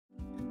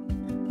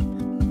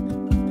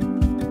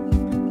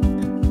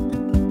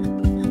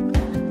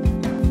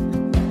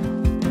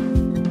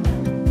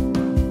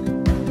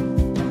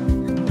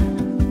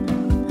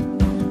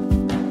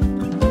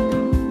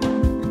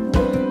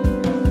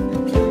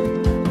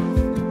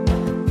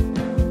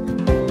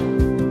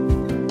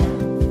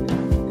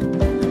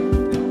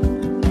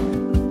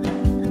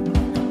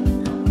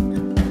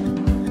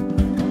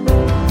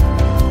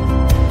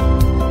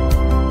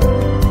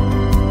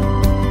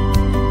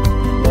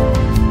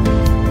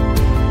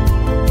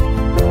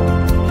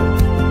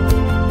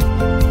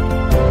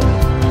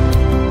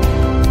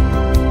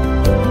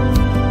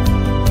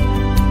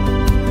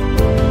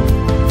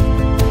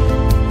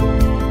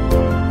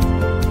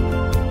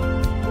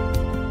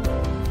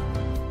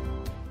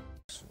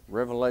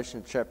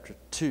Revelation chapter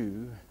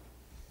 2.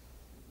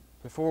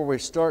 Before we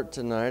start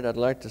tonight, I'd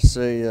like to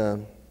say,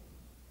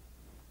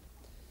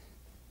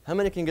 how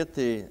many can get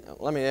the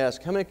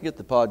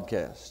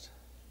podcast?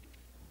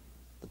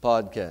 The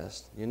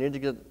podcast. You need to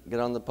get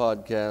on the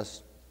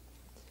podcast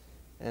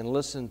and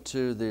listen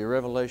to the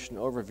Revelation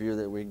overview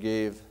that we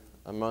gave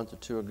a month or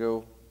two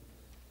ago.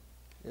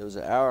 It was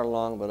an hour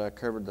long, but I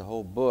covered the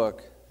whole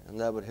book, and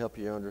that would help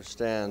you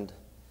understand,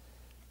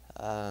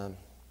 I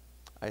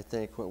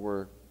think, what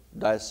we're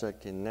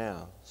dissecting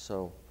now.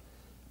 So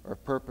our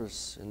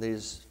purpose in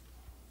these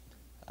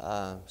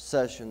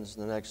sessions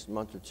in the next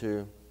month or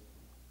two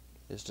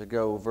is to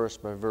go verse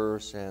by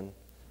verse and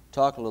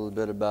talk a little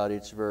bit about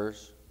each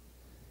verse.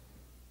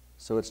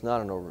 So it's not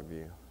an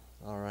overview.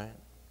 All right.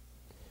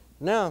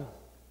 Now,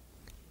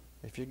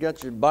 if you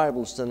got your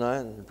Bibles tonight,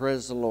 and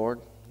praise the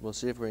Lord, we'll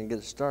see if we can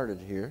get started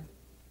here.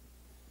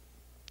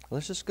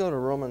 Let's just go to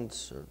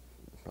Romans, or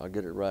I'll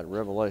get it right,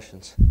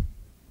 Revelations.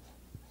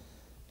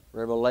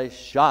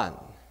 Revelation,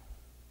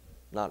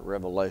 not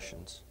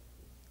Revelations.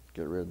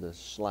 Get rid of this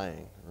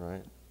slang,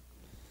 right?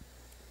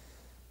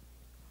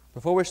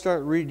 Before we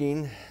start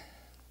reading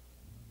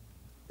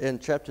in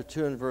chapter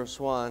 2 and verse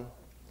 1,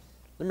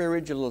 let me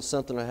read you a little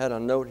something I had a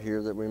note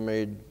here that we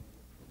made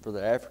for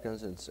the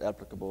Africans. It's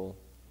applicable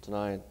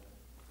tonight.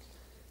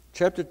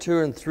 Chapter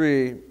 2 and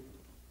 3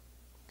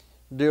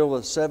 deal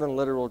with 7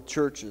 literal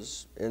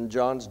churches in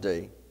John's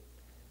day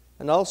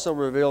and also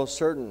reveal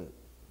certain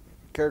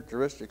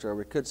characteristics, or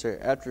we could say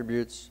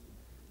attributes,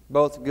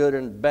 both good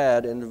and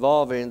bad,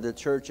 involving the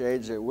church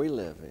age that we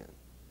live in.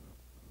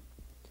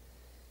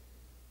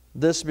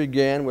 This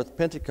began with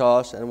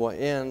Pentecost and will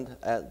end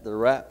at the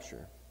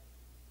rapture.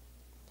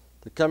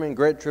 The coming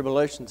Great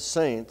Tribulation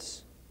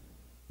saints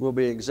will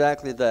be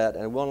exactly that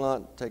and will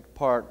not take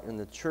part in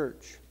the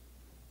church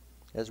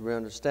as we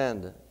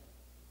understand it.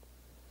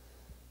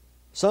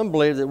 Some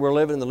believe that we're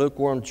living in the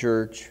lukewarm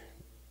church,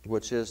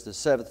 which is the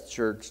 7th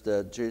church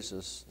that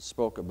Jesus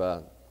spoke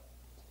about.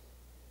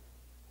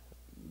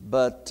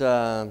 But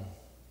I'm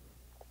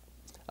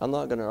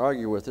not going to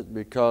argue with it,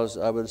 because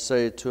I would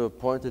say to a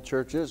point the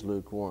church is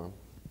lukewarm.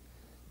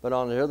 But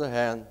on the other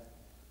hand,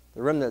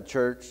 the remnant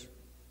church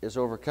is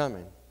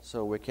overcoming,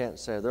 so we can't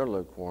say they're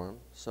lukewarm.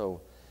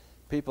 So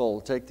people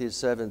take these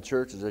 7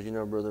 churches, as you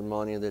know, Brother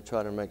Monnie, and they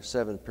try to make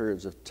 7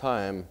 periods of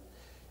time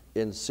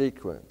in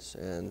sequence,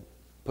 and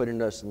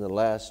putting us in the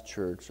last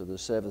church, or the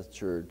 7th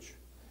church,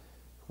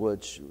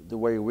 which the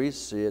way we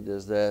see it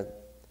is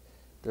that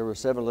there were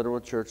 7 literal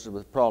churches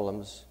with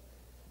problems,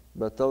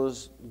 but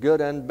those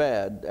good and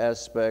bad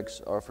aspects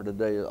are for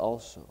today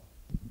also.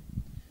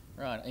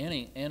 Right.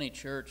 Any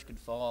church could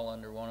fall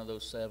under one of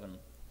those 7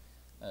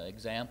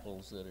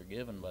 examples that are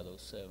given by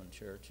those 7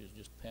 churches,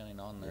 just depending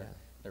on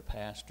their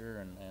pastor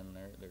and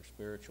their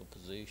spiritual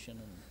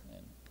position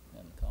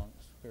and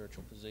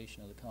spiritual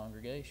position of the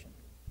congregation.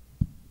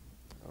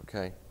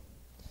 Okay.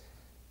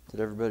 Did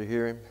everybody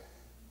hear him?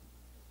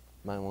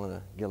 Might want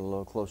to get a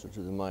little closer to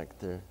the mic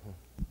there.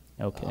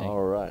 Okay.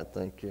 All right,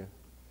 thank you.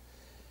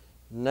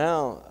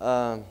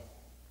 Now,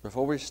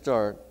 before we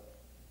start,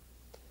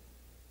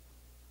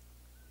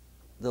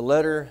 the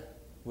letter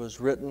was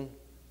written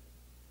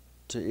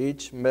to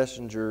each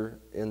messenger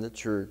in the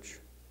church,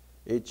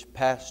 each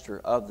pastor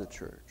of the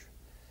church.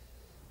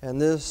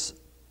 And this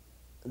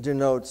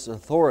denotes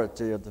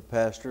authority of the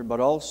pastor,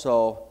 but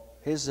also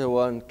he's the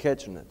one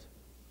catching it.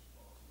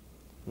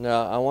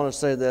 Now, I want to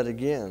say that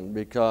again,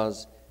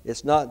 because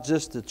it's not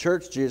just the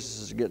church Jesus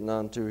is getting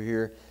onto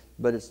here,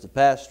 but it's the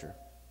pastor.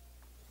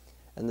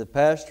 And the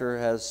pastor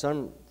has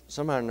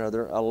somehow or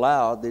another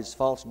allowed these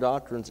false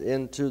doctrines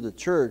into the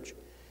church,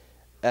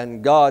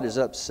 and God is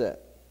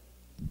upset.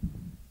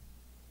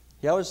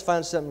 He always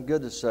finds something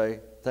good to say,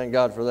 thank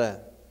God for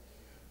that.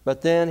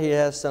 But then he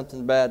has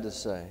something bad to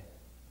say.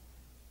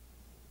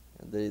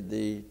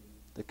 The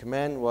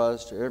command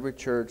was to every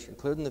church,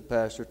 including the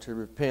pastor, to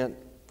repent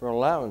for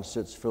allowing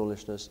such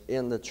foolishness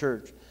in the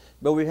church.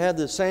 But we have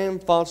the same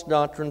false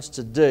doctrines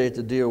today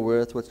to deal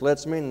with, which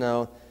lets me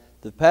know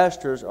the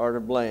pastors are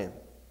to blame.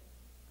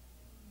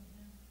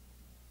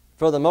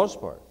 For the most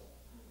part.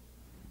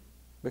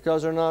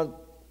 Because they're not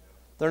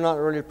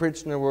really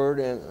preaching the word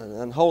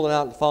and holding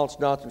out false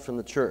doctrine from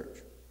the church.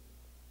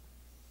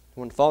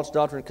 When false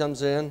doctrine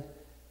comes in,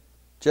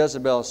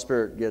 Jezebel's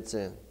spirit gets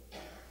in.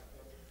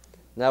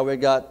 Now we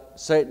got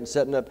Satan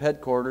setting up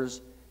headquarters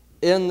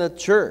in the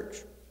church.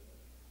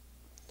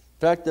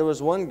 In fact, there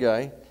was one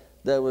guy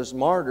that was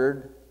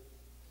martyred,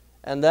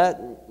 and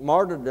that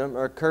martyrdom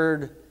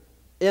occurred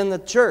in the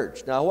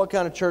church. Now, what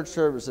kind of church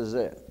service is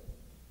that?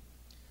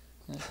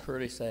 That's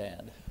pretty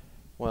sad.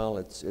 Well,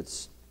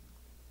 it's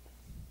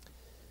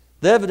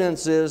the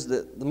evidence is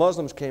that the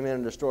Muslims came in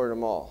and destroyed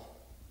them all.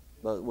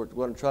 But we're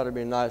going to try to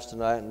be nice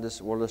tonight, and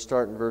we'll just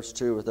start in verse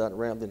 2 without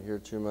rambling here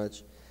too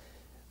much.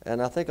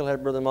 And I think I'll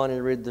have Brother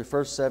Monnie read the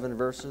first 7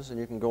 verses, and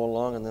you can go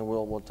along, and then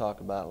we'll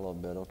talk about it a little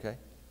bit, okay?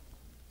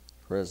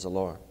 Praise the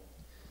Lord.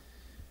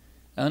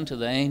 Unto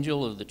the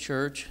angel of the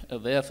church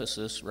of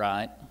Ephesus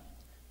write,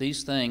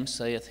 These things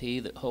saith he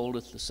that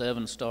holdeth the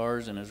 7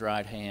 stars in his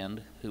right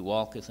hand, who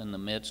walketh in the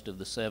midst of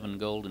the 7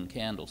 golden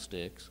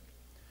candlesticks.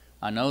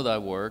 I know thy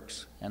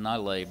works, and thy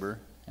labor,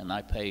 and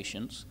thy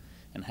patience,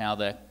 and how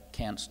thou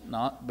canst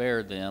not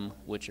bear them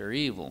which are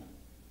evil.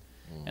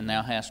 And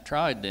thou hast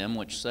tried them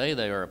which say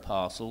they are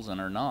apostles, and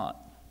are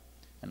not,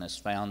 and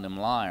hast found them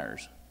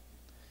liars,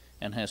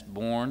 and hast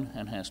borne,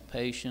 and hast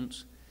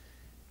patience,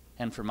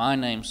 and for my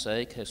name's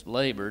sake hast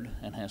labored,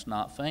 and hast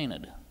not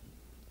fainted.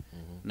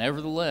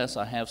 Nevertheless,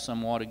 I have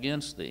somewhat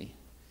against thee,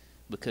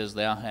 because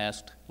thou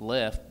hast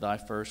left thy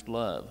first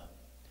love.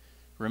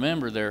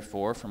 Remember,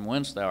 therefore, from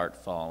whence thou art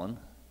fallen,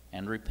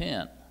 and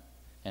repent,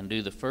 and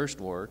do the first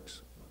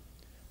works,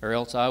 or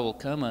else I will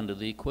come unto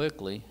thee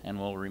quickly, and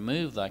will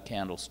remove thy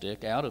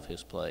candlestick out of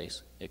his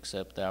place,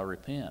 except thou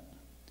repent.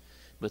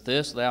 But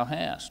this thou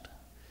hast,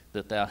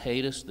 that thou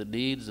hatest the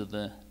deeds of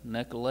the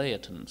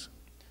Nicolaitans,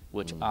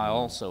 which I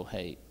also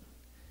hate.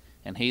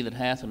 And he that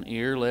hath an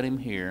ear, let him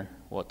hear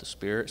what the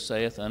Spirit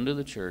saith unto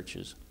the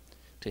churches.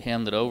 To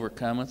him that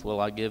overcometh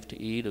will I give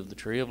to eat of the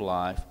tree of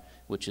life,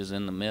 which is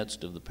in the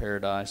midst of the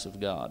paradise of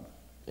God.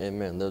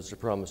 Amen. Those are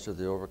promised to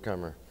the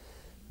overcomer.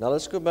 Now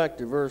let's go back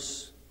to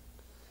verse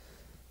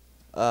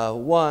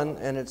 1,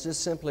 and it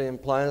just simply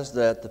implies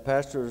that the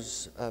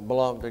pastors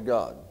belong to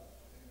God.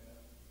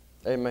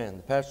 Amen.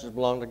 The pastors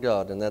belong to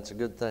God, and that's a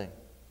good thing.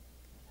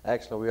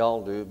 Actually, we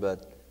all do,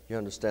 but you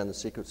understand the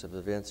sequence of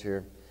events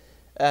here.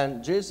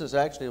 And Jesus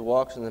actually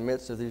walks in the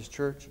midst of these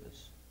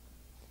churches.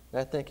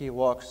 And I think he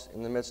walks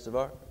in the midst of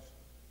ours.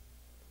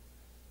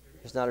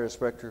 He's not a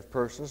respecter of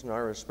persons,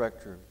 nor a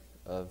respecter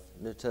of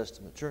New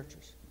Testament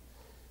churches.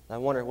 I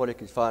wonder what he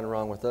could find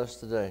wrong with us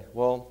today.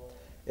 Well,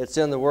 it's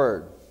in the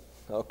Word.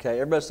 Okay,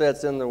 everybody say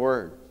it's in the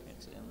Word.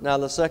 Now,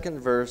 the second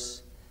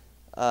verse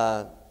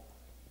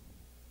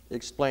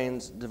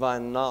explains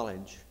divine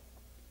knowledge.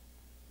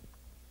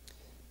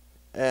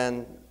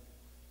 And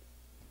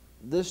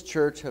this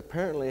church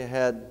apparently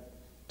had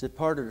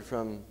departed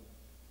from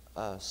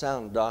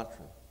sound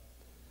doctrine.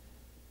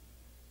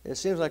 It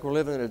seems like we're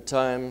living in a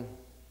time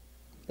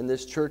in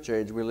this church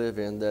age we live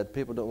in that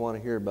people don't want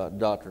to hear about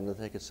doctrine. They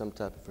think it's some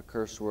type of a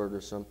curse word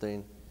or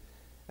something.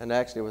 And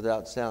actually,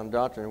 without sound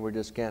doctrine, we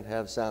just can't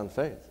have sound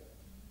faith.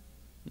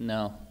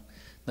 No.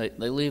 They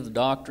leave the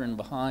doctrine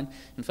behind.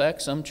 In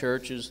fact, some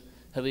churches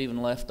have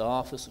even left the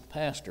office of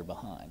pastor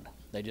behind.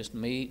 They just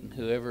meet, and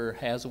whoever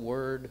has a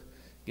word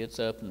gets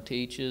up and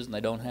teaches, and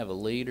they don't have a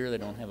leader, they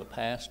don't have a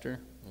pastor.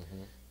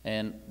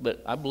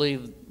 But I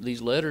believe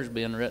these letters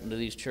being written to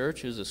these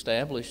churches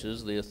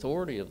establishes the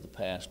authority of the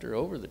pastor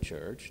over the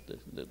church.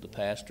 The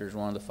pastor is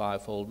one of the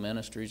 5-fold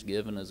ministries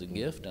given as a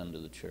gift unto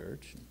the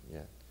church. Yeah.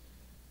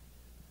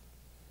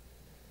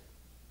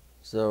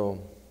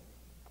 So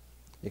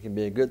it can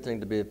be a good thing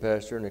to be a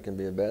pastor, and it can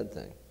be a bad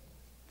thing.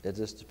 It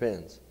just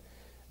depends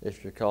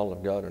if you're called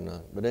of God or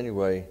not. But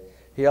anyway,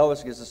 he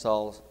always gives us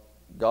all,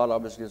 God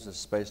always gives us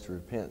space to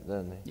repent,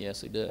 doesn't he?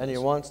 Yes, he does. And he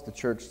wants the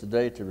church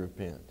today to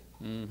repent.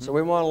 So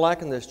we want to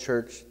liken this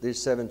church,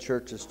 these 7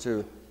 churches,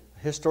 to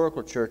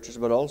historical churches,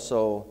 but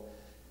also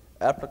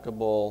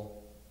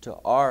applicable to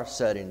our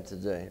setting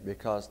today,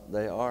 because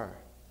they are.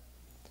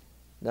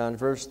 Now in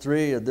verse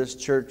 3, this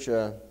church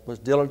was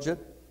diligent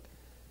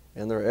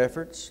in their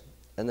efforts,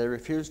 and they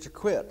refused to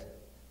quit.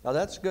 Now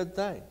that's a good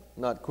thing,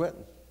 not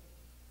quitting,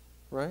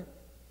 right?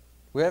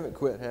 We haven't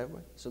quit, have we?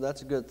 So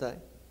that's a good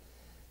thing.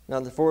 Now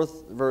the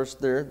 4th verse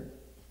there,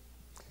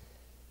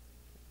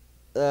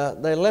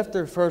 they left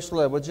their first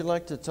love. Would you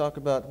like to talk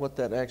about what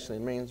that actually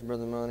means,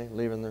 Brother Monnie,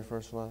 leaving their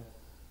first love?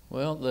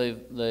 Well,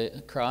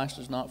 Christ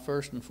is not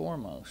first and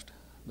foremost.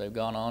 They've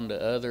gone on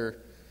to other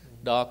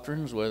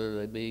doctrines, whether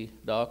they be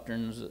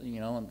doctrines,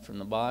 from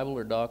the Bible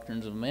or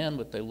doctrines of men,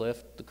 but they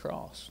left the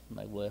cross.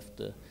 They left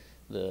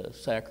the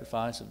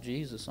sacrifice of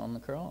Jesus on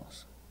the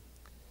cross.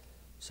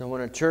 So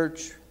when a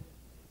church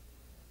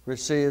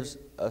receives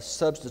a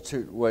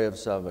substitute way of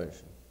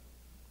salvation,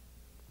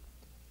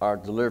 our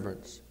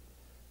deliverance,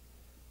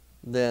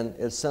 then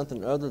it's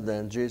something other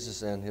than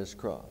Jesus and his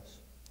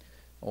cross.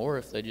 Or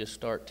if they just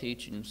start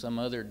teaching some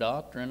other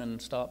doctrine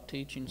and stop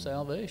teaching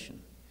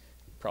salvation,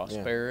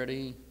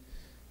 prosperity,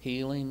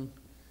 healing,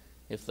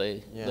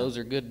 those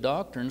are good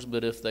doctrines,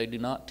 but if they do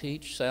not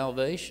teach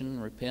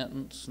salvation,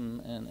 repentance,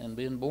 and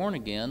being born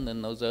again,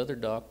 then those other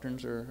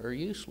doctrines are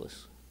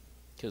useless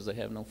because they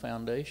have no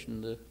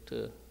foundation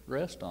to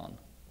rest on.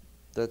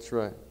 That's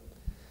right.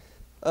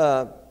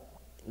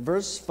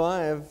 Verse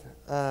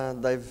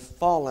 5, they've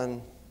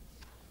fallen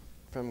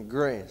from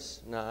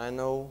grace. Now, I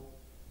know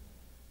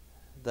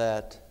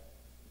that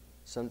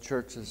some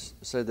churches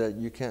say that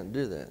you can't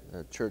do that.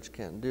 A church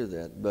can't do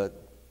that.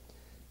 But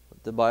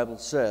the Bible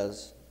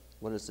says,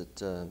 what is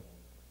it,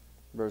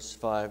 verse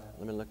 5?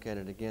 Let me look at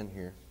it again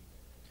here.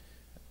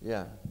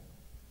 Yeah.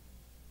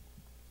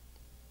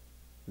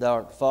 Thou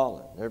art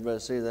fallen. Everybody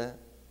see that?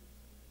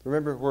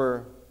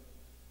 Remember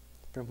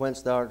from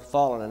whence thou art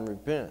fallen, and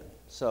repent.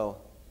 So,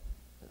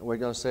 we're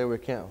going to say we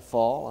can't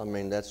fall? I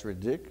mean, that's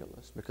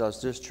ridiculous,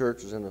 because this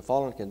church is in a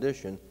fallen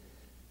condition,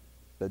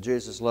 but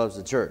Jesus loves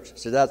the church.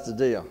 See, that's the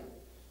deal.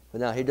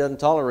 But now he doesn't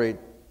tolerate,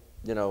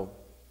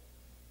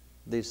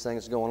 these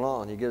things going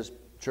on. He gives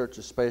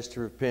churches space to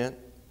repent.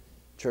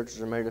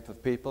 Churches are made up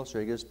of people, so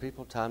he gives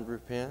people time to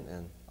repent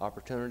and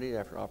opportunity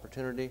after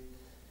opportunity.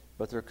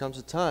 But there comes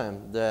a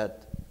time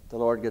that the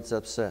Lord gets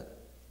upset.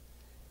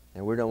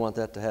 And we don't want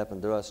that to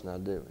happen to us now,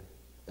 do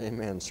we?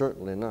 Amen.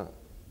 Certainly not.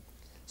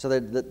 So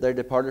they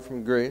departed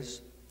from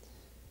grace,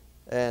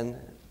 and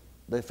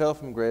they fell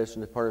from grace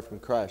and departed from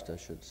Christ, I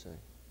should say.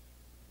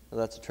 Now,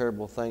 that's a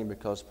terrible thing,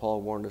 because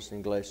Paul warned us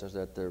in Galatians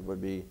that there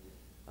would be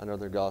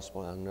another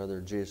gospel and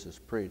another Jesus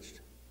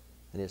preached.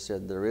 And he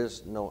said there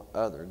is no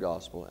other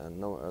gospel and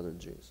no other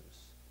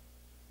Jesus.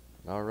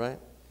 All right?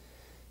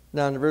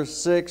 Now in verse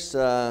 6,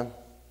 that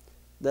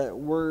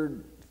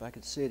word, if I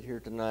could see it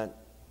here tonight,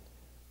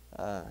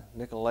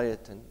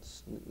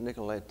 Nicolaitans,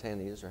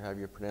 or however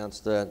you pronounce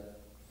that,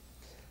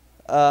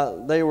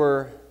 they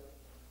were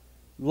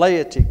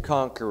laity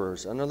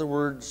conquerors. In other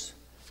words,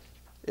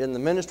 in the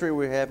ministry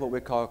we have what we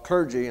call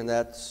clergy, and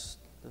that's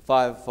the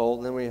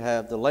fivefold. Then we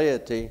have the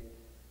laity,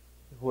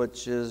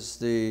 which is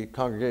the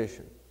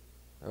congregation.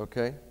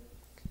 Okay?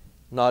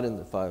 Not in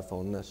the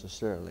fivefold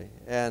necessarily.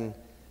 And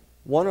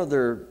one of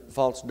their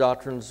false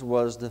doctrines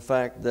was the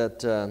fact that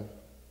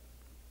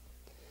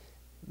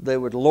they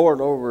would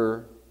lord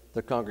over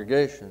the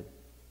congregation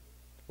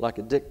like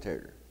a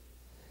dictator.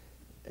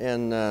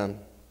 And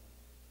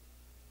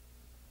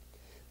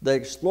they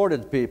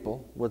exploited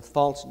people with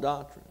false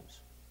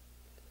doctrines.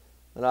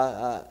 And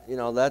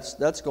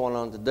that's going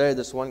on today.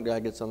 This one guy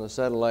gets on the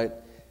satellite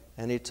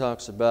and he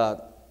talks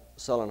about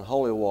selling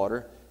holy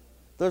water.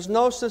 There's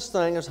no such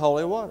thing as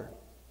holy water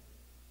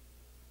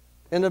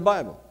in the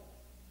Bible.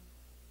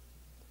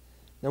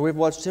 Now, we've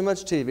watched too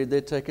much TV. They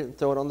take it and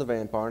throw it on the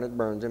vampire and it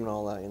burns him and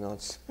all that.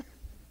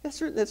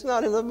 It's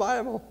not in the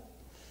Bible.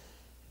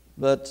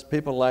 But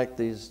people like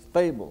these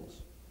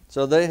fables.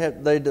 So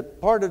they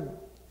departed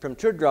from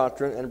true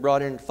doctrine and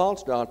brought in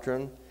false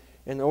doctrine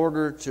in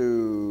order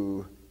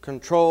to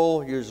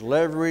control, use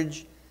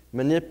leverage,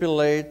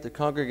 manipulate the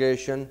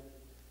congregation,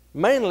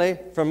 mainly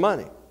for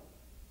money.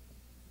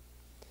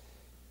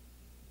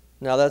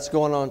 Now that's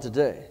going on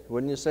today.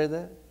 Wouldn't you say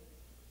that?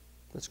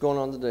 That's going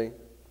on today.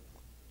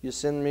 You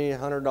send me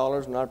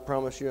 $100 and I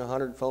promise you a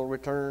 100-fold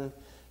return.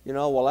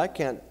 Well, I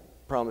can't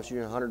promise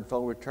you a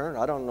 100-fold return.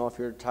 I don't know if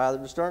you're a tither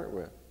to start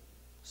with.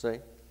 See?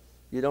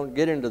 You don't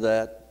get into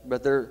that.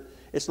 But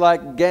it's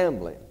like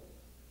gambling.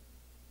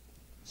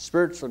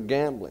 Spiritual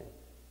gambling.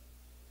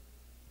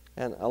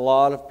 And a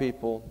lot of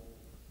people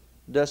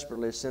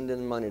desperately send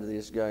in money to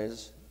these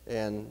guys,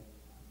 and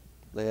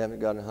they haven't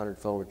got a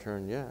 100-fold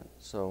return yet.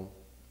 So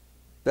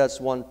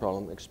that's one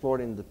problem,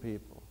 exploiting the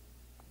people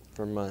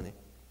for money.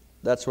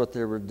 That's what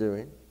they were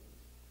doing.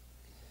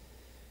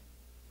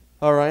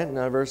 All right,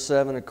 now verse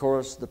 7, of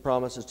course, the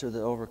promises to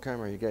the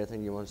overcomer. You got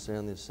anything you want to say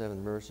on these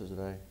 7 verses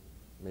that I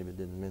maybe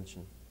didn't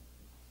mention?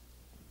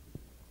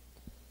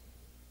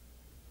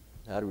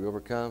 How do we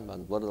overcome? By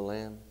the blood of the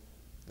Lamb,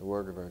 the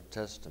word of our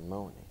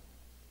testimony.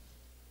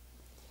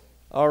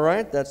 All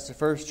right, that's the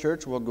first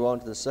church. We'll go on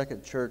to the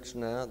second church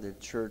now, the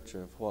church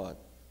of what?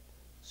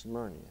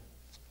 Smyrna.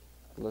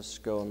 Let's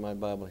go in my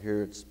Bible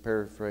here. It's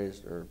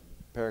paraphrased, or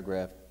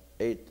paragraph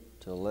 8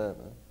 to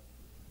 11.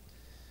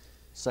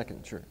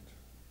 Second church.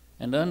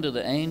 And unto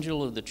the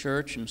angel of the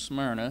church in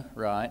Smyrna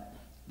write,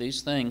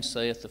 These things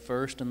saith the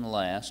first and the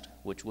last,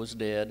 which was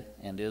dead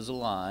and is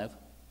alive.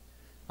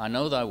 I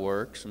know thy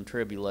works and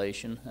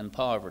tribulation and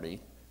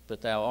poverty,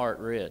 but thou art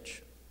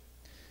rich.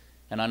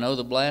 And I know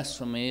the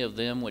blasphemy of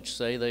them which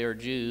say they are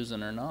Jews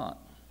and are not,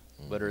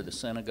 but are the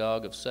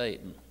synagogue of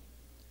Satan.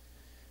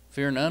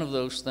 Fear none of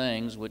those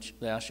things which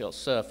thou shalt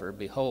suffer.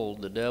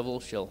 Behold, the devil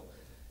shall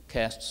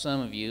cast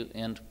some of you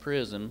into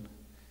prison,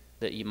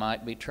 that ye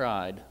might be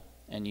tried,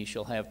 and ye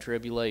shall have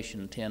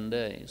tribulation 10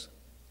 days.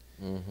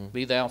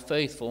 Be thou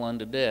faithful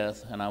unto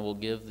death, and I will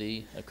give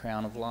thee a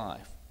crown of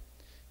life.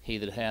 He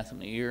that hath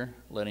an ear,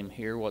 let him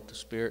hear what the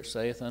Spirit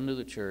saith unto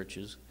the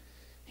churches.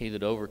 He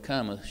that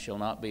overcometh shall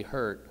not be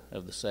hurt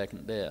of the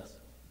second death.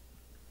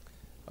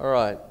 All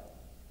right.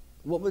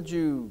 What would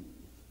you,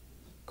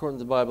 according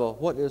to the Bible,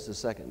 what is the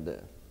second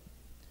death?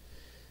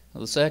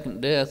 Well, the second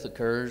death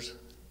occurs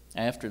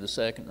after the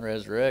second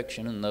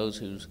resurrection, and those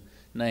whose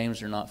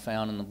names are not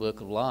found in the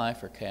book of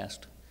life are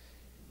cast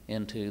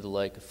into the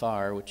lake of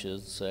fire, which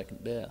is the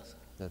second death.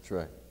 That's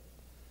right.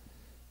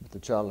 But the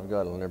child of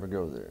God will never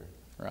go there.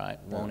 Right.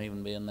 No. Won't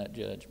even be in that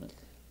judgment.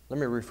 Let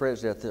me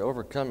rephrase that. The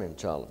overcoming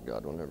child of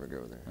God will never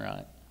go there.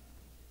 Right.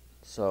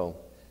 So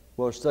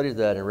we'll study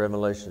that in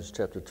Revelation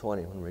chapter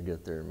 20 when we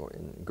get there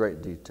in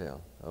great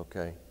detail.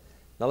 Okay.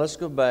 Now let's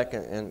go back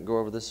and go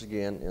over this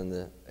again in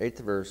the 8th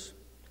verse.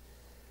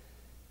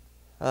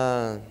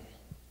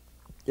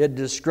 It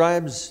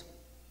describes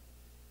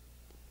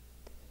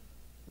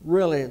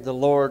really the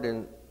Lord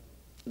and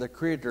the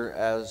Creator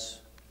as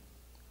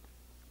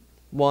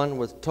one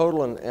with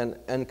total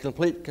and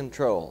complete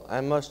control. I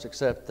must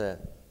accept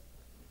that.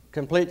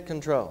 Complete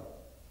control.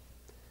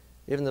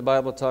 Even the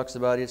Bible talks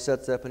about He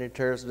sets up and He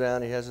tears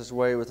down. He has His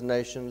way with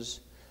nations,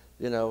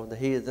 the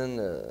heathen,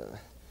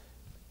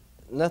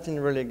 nothing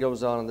really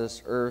goes on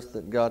this earth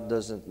that God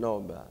doesn't know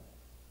about.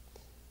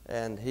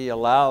 And He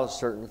allows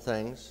certain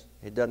things.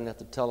 He doesn't have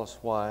to tell us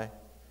why,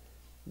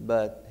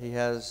 but He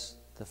has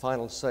the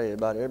final say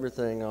about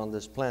everything on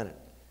this planet.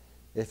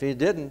 If He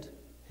didn't,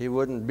 He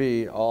wouldn't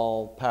be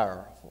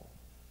all-powerful.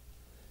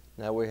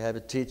 Now we have a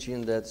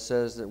teaching that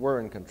says that we're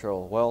in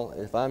control. Well,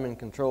 if I'm in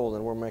control,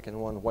 then we're making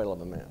one whale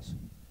of a mess.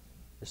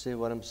 You see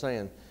what I'm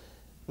saying?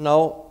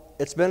 No,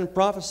 it's been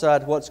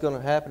prophesied what's going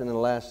to happen in the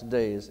last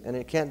days, and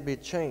it can't be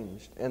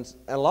changed. And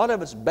a lot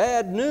of it's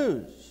bad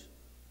news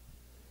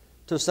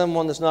to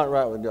someone that's not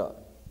right with God.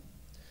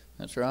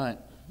 That's right.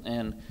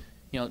 And,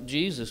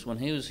 Jesus, when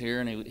He was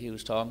here and he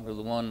was talking to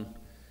the one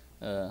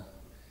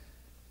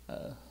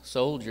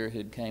soldier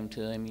who'd came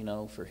to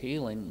Him, for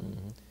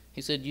healing,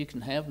 He said, you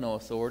can have no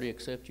authority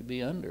except you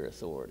be under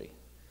authority.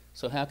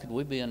 So how could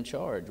we be in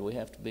charge? We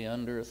have to be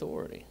under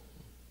authority.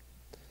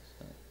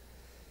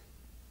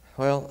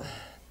 Well,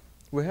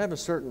 we have a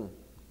certain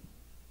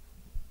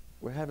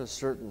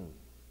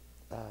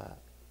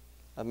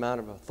amount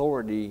of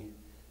authority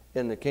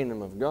in the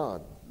kingdom of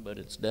God. But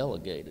it's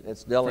delegated.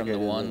 It's delegated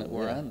from the one that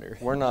we're under.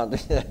 We're not.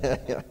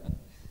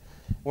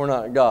 We're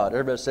not God.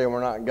 Everybody say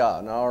we're not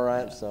God. All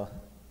right. Yeah. So,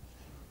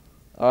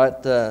 all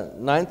right.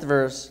 9th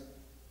verse.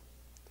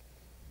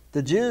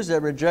 The Jews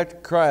that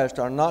reject Christ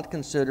are not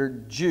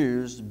considered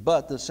Jews,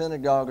 but the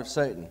synagogue of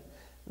Satan.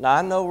 Now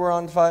I know we're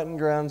on fighting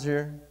grounds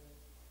here,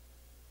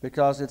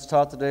 because it's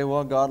taught today,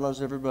 well, God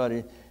loves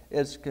everybody.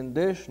 It's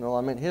conditional.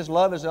 I mean, His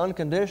love is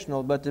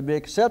unconditional, but to be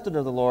accepted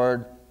of the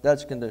Lord,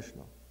 that's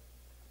conditional.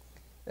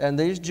 And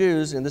these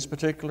Jews in this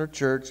particular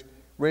church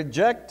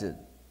rejected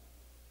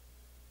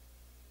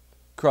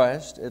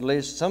Christ, at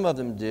least some of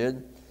them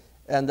did,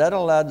 and that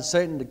allowed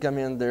Satan to come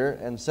in there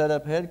and set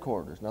up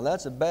headquarters. Now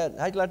that's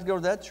how'd you like to go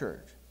to that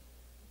church?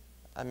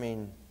 I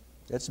mean,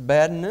 it's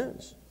bad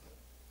news.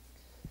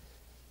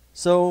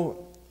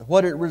 So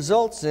what it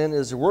results in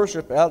is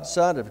worship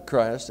outside of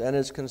Christ, and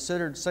is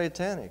considered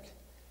satanic.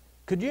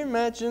 Could you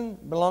imagine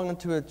belonging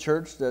to a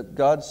church that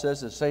God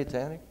says is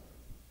satanic?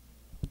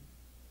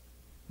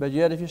 But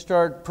yet if you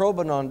start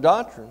probing on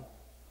doctrine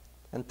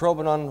and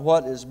probing on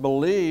what is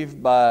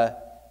believed by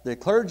the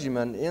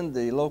clergymen in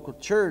the local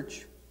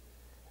church,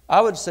 I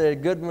would say a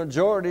good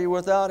majority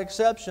without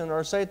exception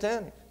are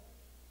satanic.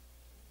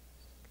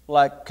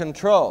 Like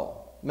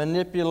control,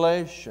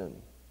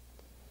 manipulation,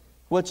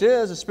 which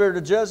is the spirit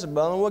of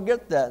Jezebel, and we'll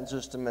get that in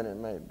just a minute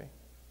maybe.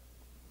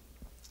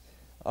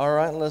 All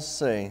right, let's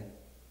see.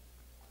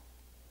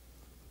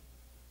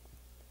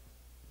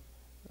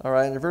 All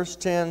right, in verse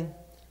 10,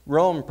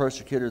 Rome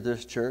persecuted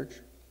this church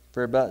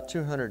for about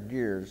 200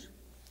 years.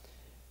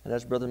 And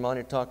as Brother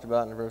Monnie talked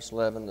about in verse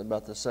 11,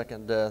 about the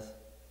second death.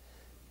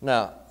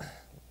 Now,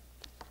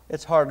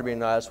 it's hard to be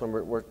nice when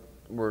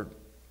we're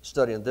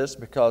studying this,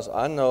 because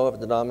I know of a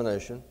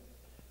denomination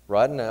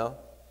right now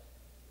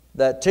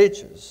that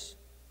teaches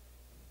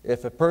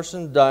if a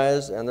person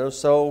dies and their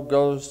soul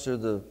goes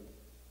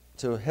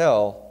to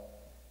hell,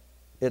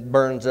 it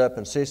burns up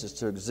and ceases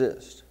to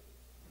exist.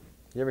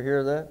 You ever hear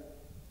of that?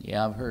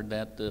 Yeah, I've heard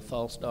that, the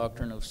false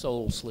doctrine of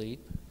soul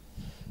sleep.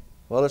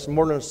 Well, it's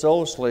more than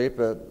soul sleep.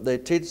 They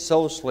teach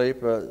soul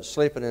sleep,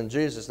 sleeping in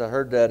Jesus. I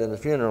heard that in the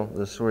funeral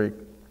this week.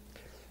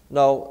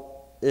 No,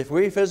 if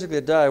we physically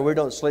die, we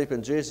don't sleep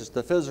in Jesus.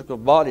 The physical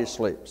body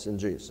sleeps in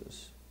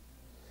Jesus.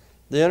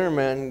 The inner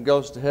man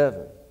goes to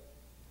heaven.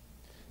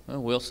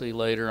 Well, we'll see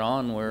later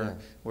on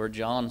where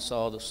John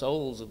saw the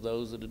souls of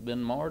those that had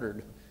been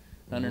martyred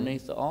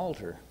underneath the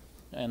altar.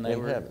 And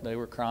they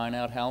were crying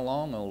out, "How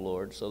long, O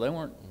Lord?" So they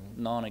weren't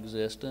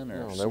non-existent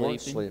or sleeping. No, they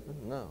weren't sleeping.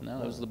 No,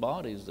 it was the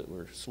bodies that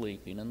were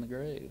sleeping in the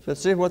grave. But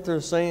see, what they're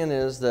saying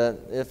is that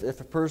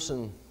if a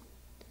person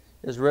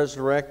is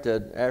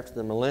resurrected after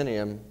the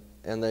millennium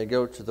and they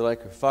go to the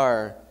lake of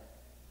fire,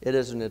 it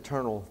is an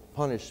eternal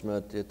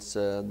punishment. It's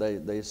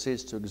they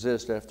cease to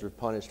exist after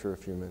punished for a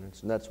few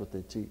minutes, and that's what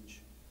they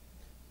teach.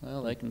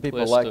 Well, they can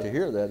People like to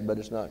hear that, but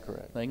it's not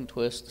correct. They can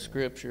twist the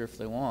Scripture if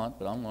they want,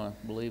 but I'm going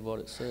to believe what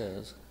it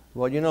says.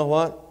 Well, you know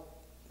what?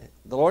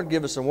 The Lord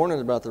gave us a warning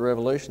about the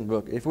Revelation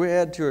book. If we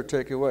add to or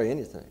take away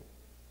anything,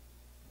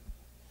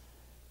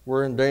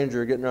 we're in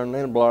danger of getting our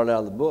name blotted out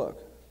of the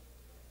book.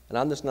 And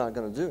I'm just not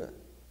going to do it.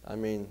 I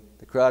mean,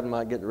 the crowd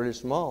might get really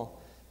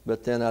small,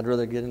 but then I'd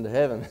rather get into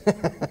heaven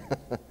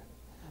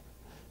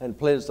and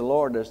please the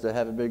Lord as to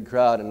have a big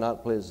crowd and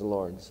not please the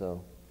Lord.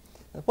 So,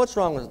 what's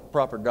wrong with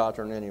proper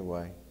doctrine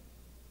anyway?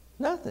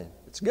 Nothing.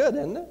 It's good,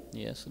 isn't it?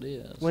 Yes, it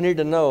is. We need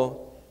to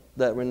know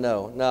that we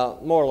know. Now,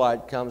 more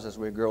light comes as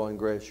we grow in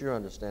grace. You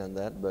understand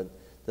that, but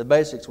the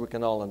basics we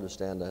can all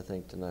understand, I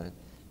think, tonight.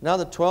 Now,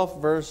 the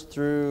 12th verse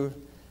through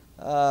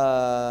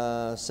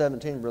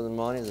 17, Brother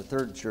Monnie, the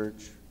third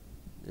church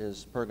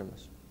is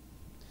Pergamos.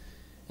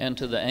 And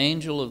to the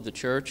angel of the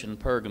church in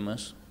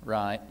Pergamos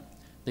write,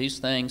 These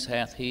things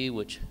hath he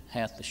which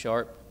hath the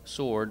sharp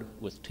sword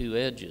with two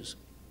edges.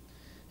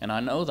 And I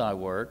know thy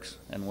works,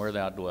 and where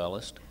thou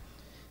dwellest,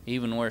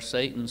 even where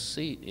Satan's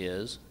seat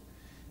is,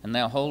 and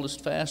thou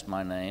holdest fast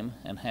my name,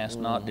 and hast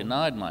not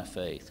denied my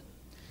faith,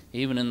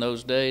 even in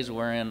those days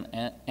wherein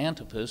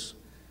Antipas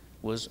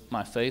was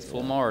my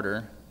faithful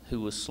martyr,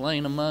 who was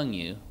slain among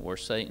you, where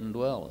Satan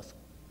dwelleth.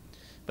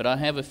 But I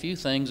have a few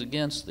things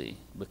against thee,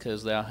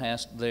 because thou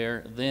hast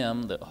there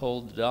them that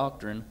hold the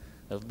doctrine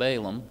of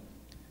Balaam,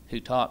 who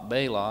taught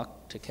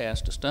Balak to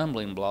cast a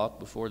stumbling block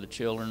before the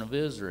children of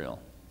Israel,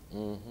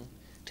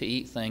 to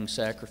eat things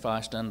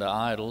sacrificed unto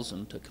idols,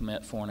 and to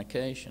commit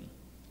fornication.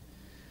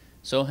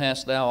 So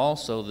hast thou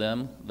also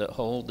them that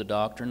hold the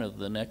doctrine of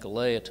the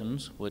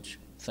Nicolaitans, which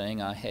thing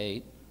I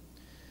hate.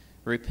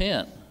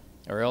 Repent,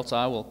 or else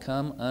I will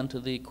come unto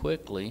thee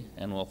quickly,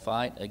 and will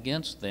fight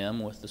against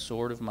them with the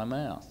sword of my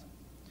mouth.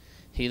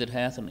 He that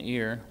hath an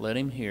ear, let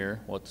him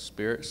hear what the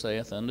Spirit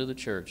saith unto the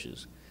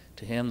churches.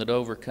 To him that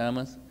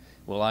overcometh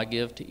will I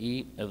give to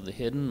eat of the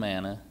hidden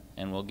manna,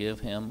 and will give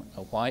him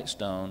a white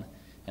stone,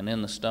 and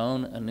in the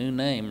stone a new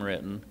name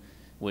written,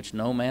 which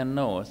no man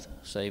knoweth,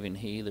 saving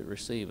he that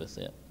receiveth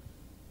it.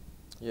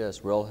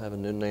 Yes, we all have a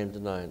new name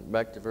tonight.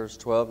 Back to verse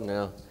 12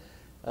 now.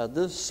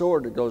 This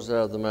sword that goes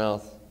out of the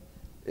mouth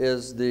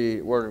is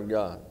the Word of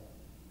God,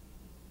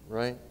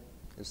 right?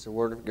 It's the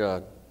Word of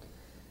God.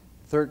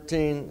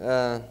 13,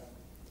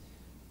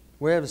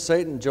 we have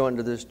Satan joined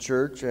to this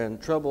church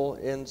and trouble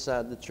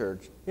inside the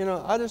church. You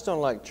know, I just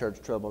don't like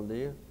church trouble, do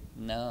you?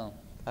 No.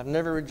 I've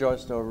never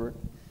rejoiced over it.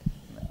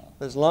 No.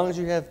 As long as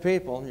you have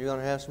people, you're going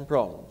to have some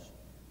problems.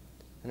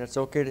 And it's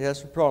okay to have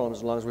some problems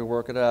as long as we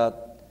work it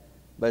out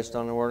based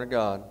on the Word of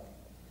God.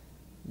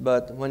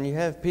 But when you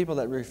have people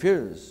that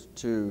refuse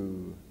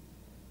to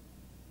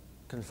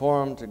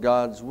conform to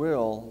God's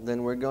will,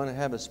 then we're going to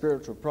have a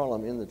spiritual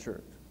problem in the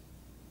church.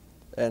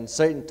 And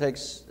Satan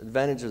takes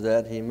advantage of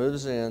that. He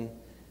moves in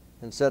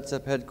and sets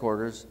up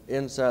headquarters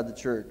inside the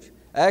church.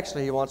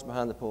 Actually, he wants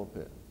behind the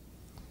pulpit.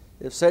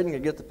 If Satan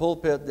could get the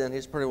pulpit, then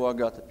he's pretty well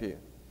got the pew.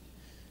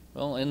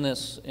 Well, in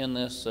this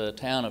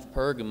town of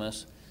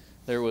Pergamus,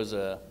 there was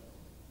a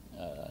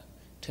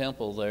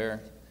temple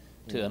there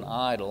to an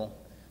idol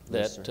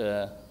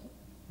that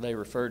they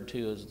referred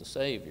to as the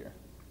Savior.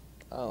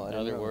 Oh, in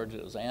other words,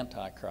 it was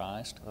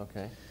Antichrist.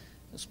 Okay.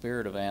 The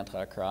spirit of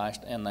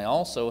Antichrist. And they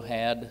also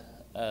had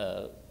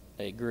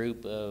a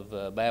group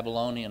of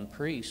Babylonian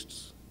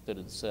priests that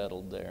had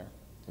settled there.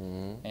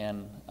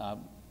 And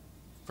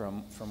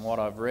from what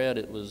I've read,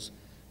 it was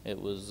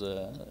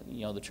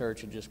the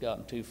church had just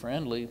gotten too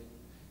friendly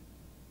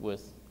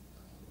with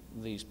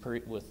these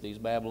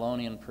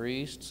Babylonian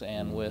priests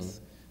and with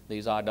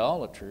these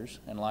idolaters,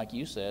 and like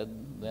you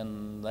said,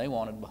 then they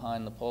wanted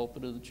behind the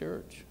pulpit of the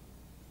church.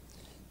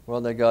 Well,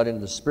 they got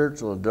into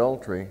spiritual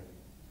adultery,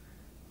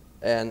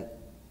 and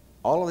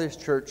all of these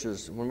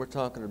churches, when we're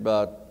talking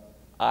about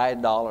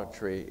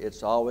idolatry,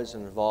 it's always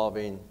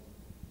involving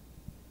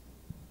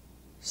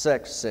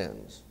sex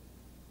sins.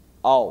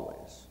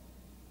 Always.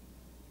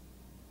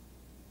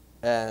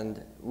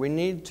 And we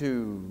need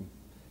to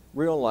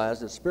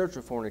realize that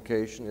spiritual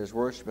fornication is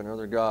worshiping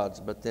other gods,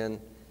 but then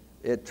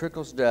it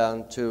trickles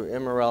down to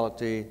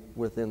immorality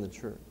within the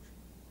church.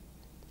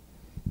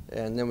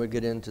 And then we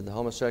get into the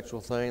homosexual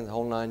thing, the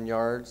whole 9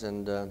 yards.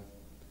 And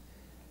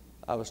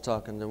I was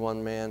talking to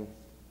one man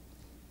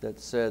that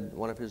said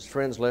one of his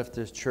friends left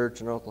this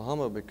church in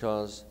Oklahoma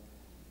because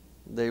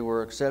they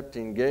were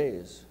accepting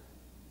gays.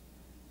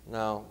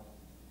 Now,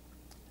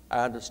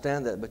 I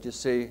understand that, but you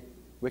see,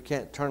 we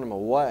can't turn them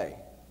away.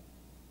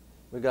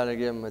 We've got to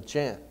give them a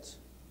chance,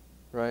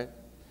 right?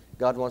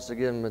 God wants to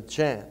give them a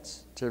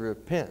chance to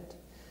repent.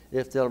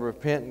 If they'll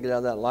repent and get out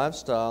of that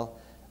lifestyle,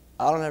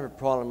 I don't have a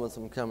problem with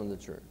them coming to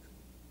church.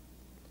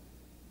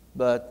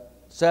 But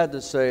sad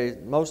to say,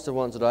 most of the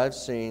ones that I've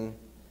seen,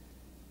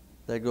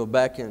 they go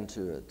back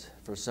into it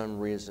for some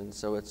reason.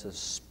 So it's a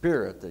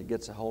spirit that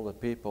gets a hold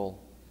of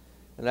people,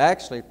 and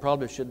actually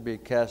probably should be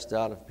cast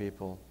out of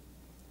people.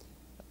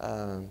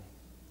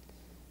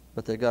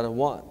 But they got to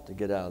want to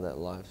get out of that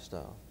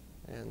lifestyle.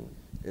 And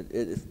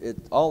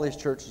all these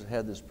churches have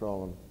had this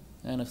problem.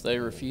 And if they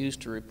refuse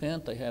to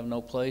repent, they have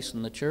no place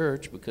in the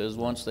church, because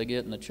once they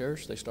get in the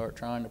church, they start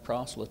trying to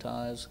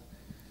proselytize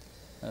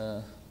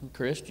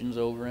Christians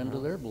over into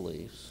their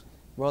beliefs.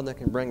 Well, they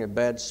can bring a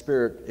bad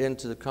spirit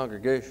into the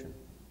congregation,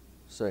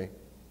 see.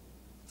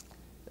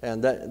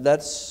 And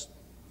that's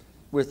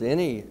with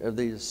any of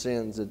these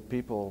sins that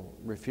people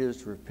refuse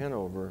to repent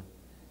over.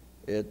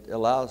 It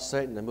allows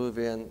Satan to move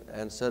in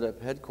and set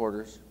up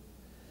headquarters.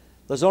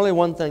 There's only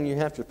one thing: you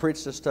have to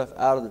preach this stuff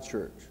out of the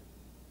church.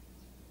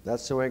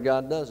 That's the way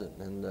God does it.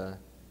 And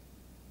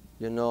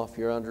you know if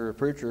you're under a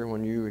preacher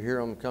when you hear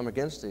them come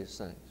against these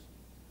things.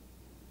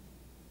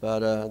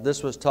 But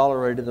this was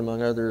tolerated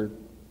among other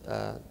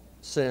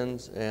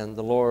sins, and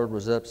the Lord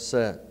was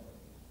upset.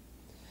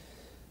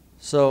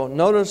 So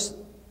notice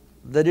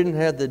they didn't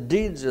have the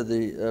deeds of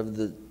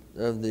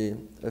the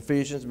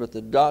Ephesians, but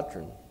the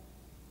doctrine.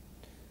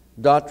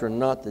 Doctrine,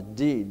 not the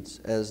deeds,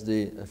 as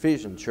the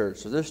Ephesian church.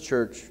 So this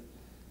church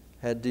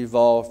had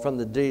devolved from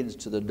the deeds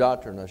to the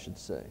doctrine, I should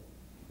say.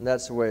 And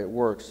that's the way it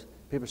works.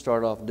 People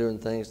start off doing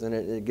things, then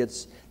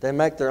they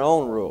make their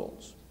own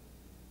rules.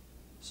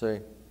 See?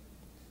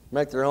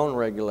 Make their own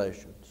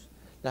regulations.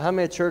 Now, how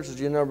many churches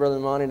do you know, Brother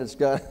Monnie, that's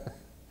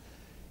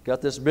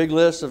got this big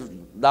list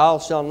of thou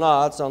shalt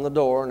nots on the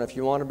door, and if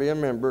you want to be a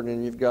member,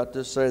 then you've got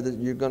to say that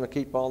you're going to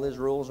keep all these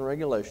rules and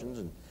regulations,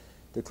 and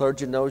the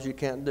clergy knows you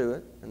can't do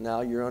it, and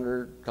now you're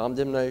under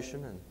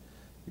condemnation, and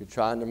you're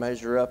trying to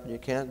measure up, and you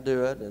can't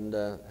do it. And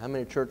how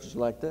many churches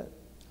like that?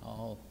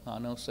 Oh, I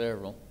know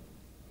several.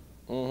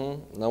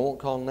 And I won't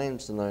call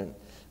names tonight.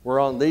 We're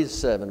on these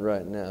 7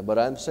 right now, but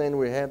I'm saying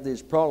we have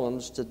these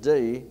problems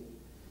today,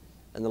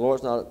 and the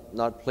Lord's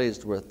not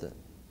pleased with it.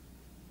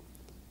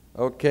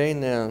 Okay,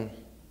 now,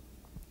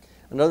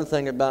 another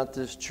thing about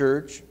this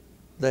church,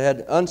 they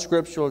had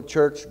unscriptural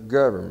church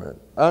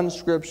government.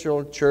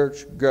 Unscriptural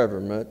church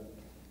government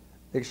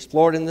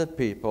exploiting the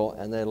people,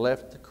 and they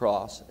left the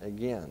cross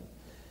again.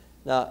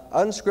 Now,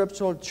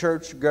 unscriptural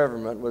church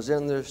government was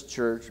in this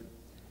church,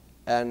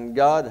 and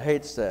God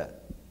hates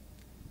that.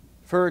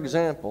 For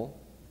example,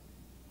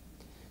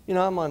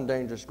 I'm on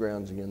dangerous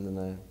grounds again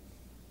tonight.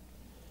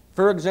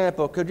 For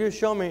example, could you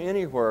show me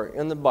anywhere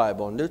in the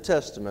Bible, New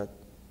Testament,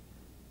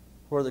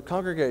 where the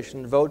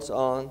congregation votes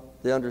on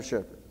the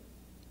under-shepherd?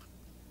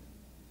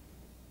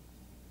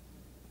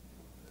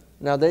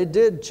 Now, they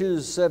did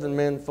choose 7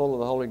 men full of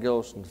the Holy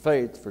Ghost and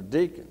faith for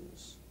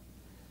deacons,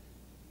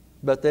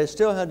 but they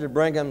still had to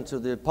bring them to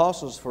the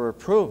apostles for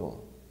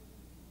approval.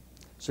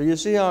 So you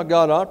see how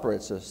God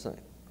operates this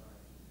thing.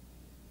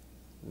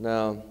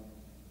 Now,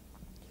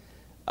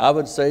 I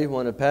would say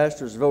when a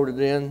pastor is voted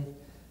in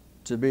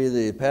to be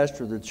the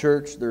pastor of the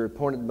church, they're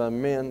appointed by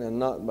men and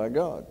not by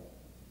God.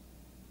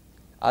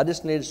 I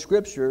just need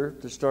Scripture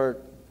to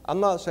start.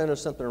 I'm not saying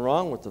there's something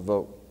wrong with the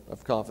vote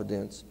of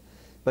confidence,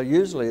 but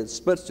usually it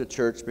splits the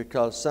church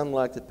because some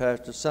like the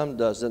pastor, some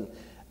doesn't,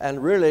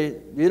 and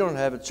really you don't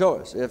have a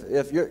choice.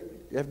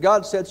 If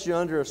God sets you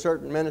under a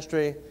certain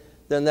ministry,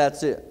 then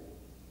that's it.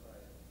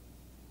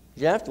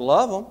 You have to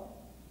love them.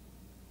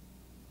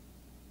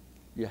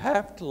 You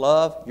have to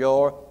love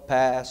your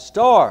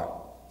pastor.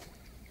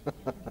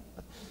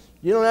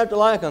 You don't have to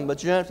like them,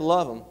 but you have to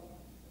love them.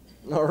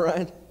 All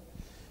right?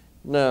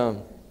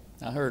 No.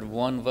 I heard of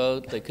one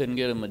vote, they couldn't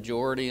get a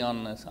majority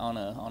on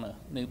a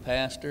new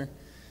pastor.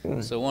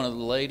 So one of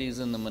the ladies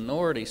in the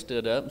minority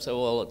stood up and said,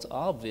 well, it's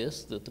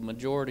obvious that the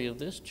majority of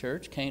this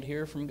church can't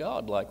hear from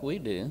God like we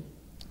do.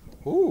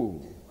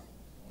 Ooh.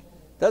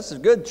 That's a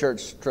good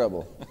church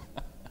trouble.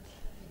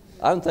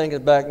 I'm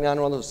thinking back now in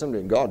one of those Assembly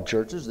of God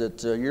churches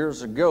that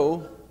years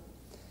ago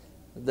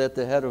that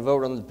they had a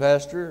vote on the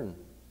pastor, and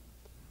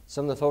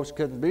some of the folks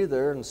couldn't be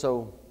there, and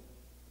so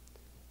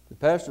the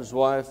pastor's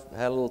wife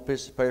had a little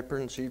piece of paper,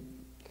 and she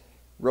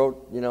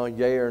wrote,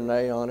 yay or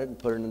nay on it and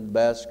put it in the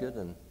basket,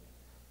 and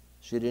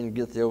she didn't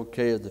get the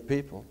okay of the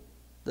people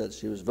that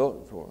she was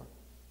voting for.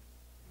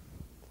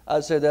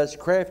 I'd say that's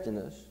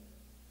craftiness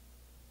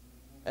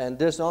and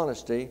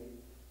dishonesty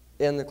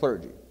in the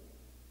clergy.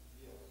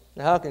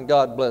 Now, how can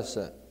God bless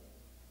that?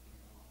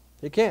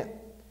 He can't.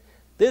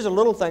 These are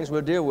little things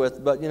we'll deal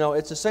with, but,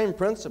 it's the same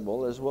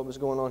principle as what was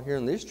going on here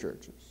in these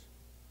churches.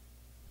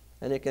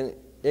 And it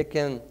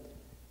can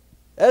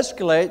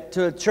escalate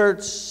to a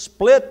church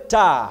split.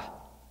 A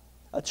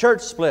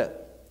church split.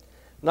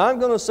 Now, I'm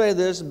going to say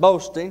this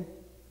boasting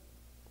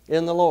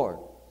in the Lord.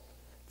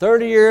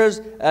 30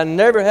 years and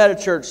never had a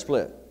church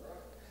split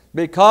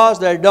because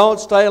they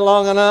don't stay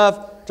long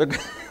enough to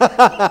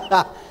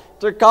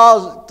to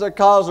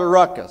cause a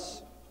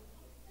ruckus.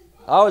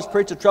 I always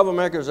preach the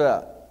troublemakers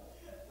out.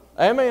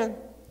 Amen.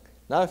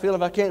 Now I feel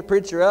if I can't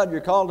preach you out,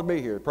 you're called to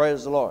be here.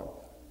 Praise the Lord.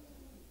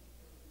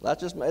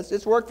 That's just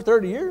it's worked for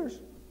 30 years.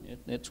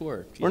 It's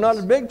worked. We're not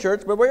a big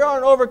church, but we are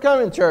an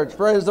overcoming church.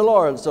 Praise the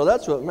Lord. So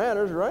that's what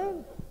matters, right?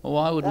 Well,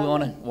 why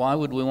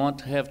would we want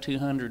to have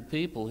 200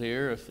 people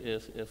here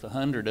if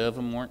 100 of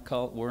them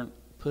weren't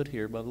put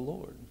here by the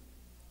Lord?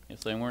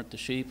 If they weren't the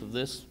sheep of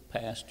this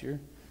pasture.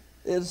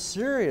 It's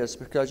serious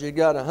because you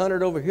got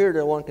 100 over here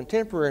that want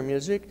contemporary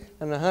music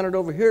and 100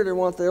 over here that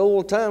want the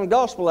old-time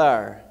gospel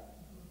hour.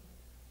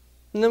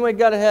 And then we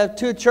got to have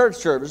 2 church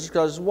services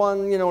because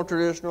one,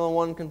 traditional and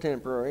one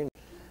contemporary.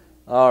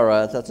 All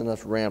right, that's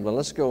enough rambling.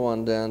 Let's go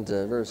on down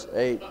to verse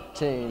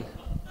 18.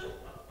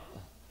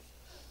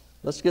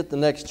 Let's get the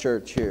next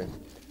church here.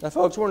 Now,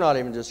 folks, we're not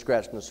even just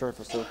scratching the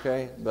surface,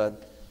 okay?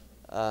 But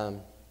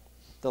the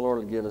Lord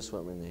will give us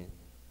what we need.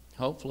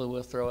 Hopefully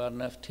we'll throw out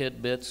enough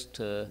tidbits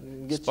to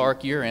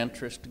spark your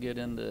interest to get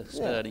into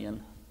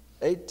studying.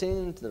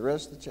 18 to the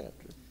rest of the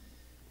chapter.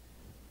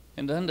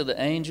 And unto the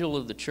angel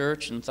of the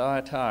church in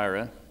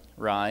Thyatira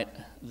write,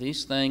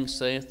 These things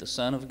saith the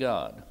Son of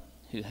God,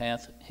 who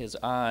hath his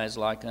eyes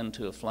like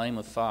unto a flame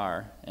of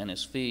fire, and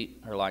his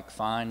feet are like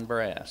fine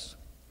brass.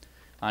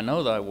 I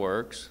know thy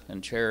works,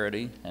 and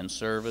charity, and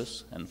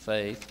service, and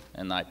faith,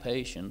 and thy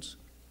patience,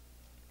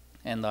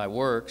 and thy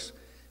works,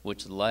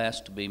 which the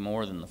last be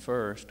more than the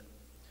first.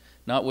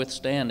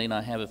 Notwithstanding,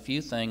 I have a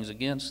few things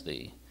against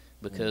thee,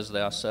 because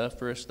thou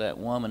sufferest that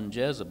woman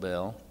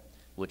Jezebel,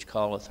 which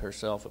calleth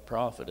herself a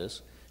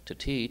prophetess, to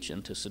teach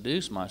and to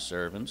seduce my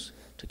servants,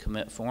 to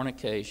commit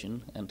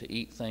fornication, and to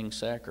eat things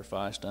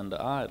sacrificed unto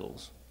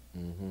idols.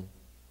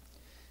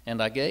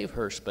 And I gave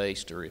her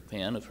space to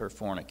repent of her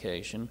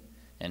fornication,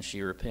 and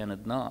she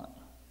repented not.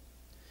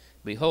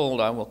 Behold,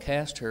 I will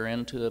cast her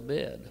into a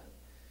bed,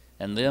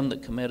 and them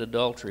that commit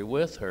adultery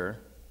with her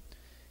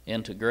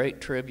into great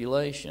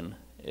tribulation,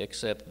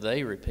 except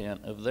they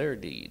repent of their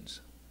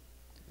deeds.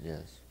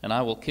 Yes. And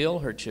I will kill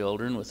her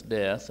children with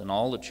death, and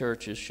all the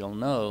churches shall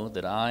know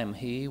that I am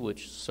he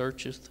which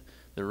searcheth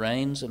the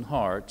reins and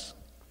hearts,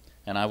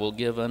 and I will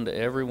give unto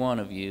every one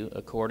of you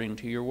according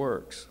to your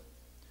works.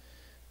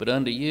 But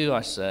unto you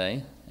I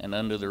say, and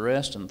unto the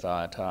rest in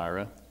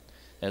Thyatira,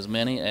 as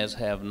many as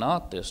have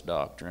not this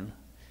doctrine,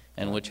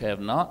 and which have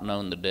not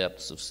known the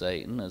depths of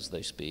Satan, as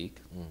they speak,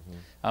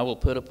 I will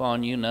put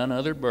upon you none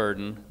other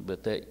burden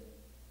but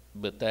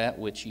that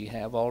which ye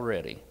have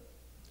already.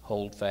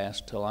 Hold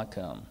fast till I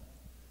come.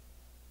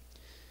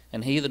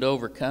 And he that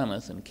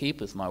overcometh and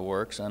keepeth my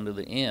works unto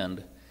the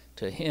end,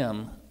 to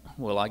him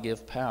will I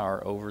give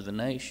power over the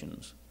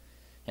nations,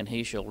 and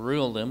he shall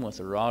rule them with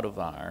a rod of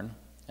iron.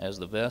 As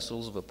the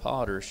vessels of a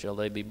potter shall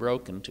they be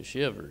broken to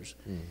shivers,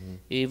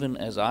 even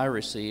as I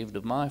received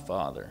of my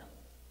Father.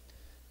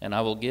 And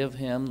I will give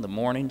him the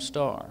morning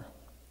star.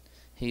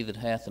 He that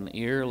hath an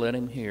ear, let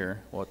him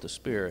hear what the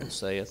Spirit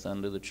saith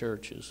unto the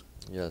churches.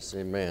 Yes,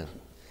 amen.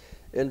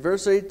 In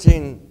verse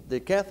 18, the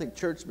Catholic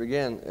Church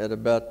began at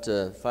about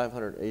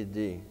 500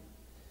 A.D.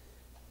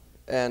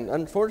 and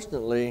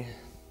unfortunately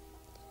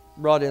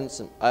brought in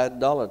some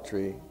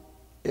idolatry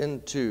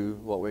into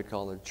what we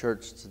call the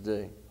church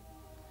today.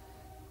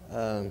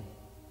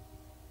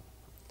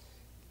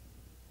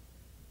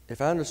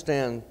 If I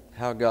understand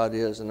how God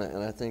is, and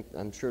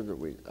I'm sure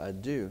that I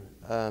do,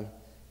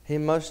 He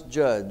must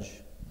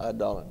judge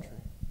idolatry.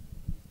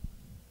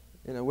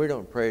 You know, we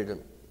don't pray to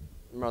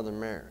Mother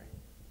Mary,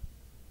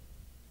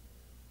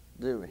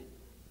 do we?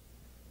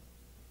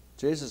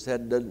 Jesus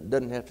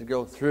doesn't have to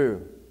go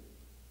through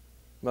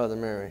Mother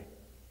Mary.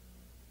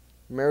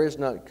 Mary's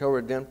not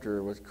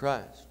co-redemptor with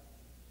Christ.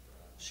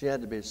 She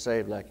had to be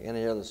saved like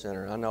any other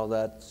sinner. I know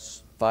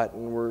that's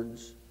fighting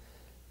words,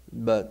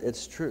 but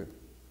it's true.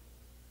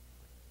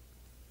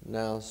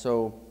 Now,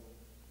 so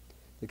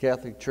the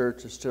Catholic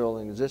Church is still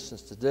in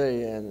existence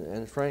today,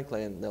 and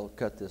frankly, and they'll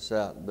cut this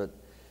out, but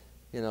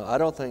you know, I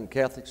don't think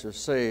Catholics are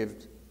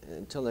saved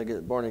until they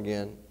get born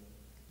again,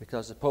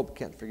 because the Pope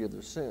can't forgive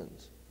their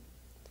sins.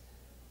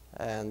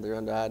 And they're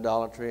under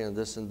idolatry and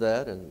this and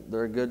that, and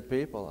they're good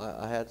people.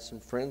 I had some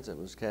friends that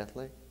was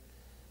Catholic,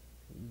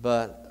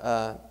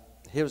 but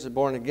he was a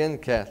born-again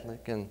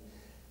Catholic, and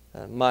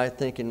my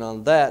thinking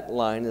on that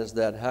line is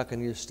that how can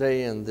you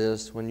stay in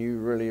this when you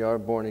really are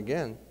born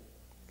again?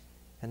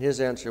 And his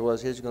answer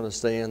was he's going to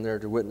stay in there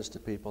to witness to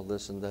people,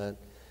 this and that.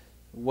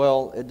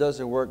 Well, it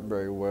doesn't work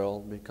very well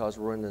because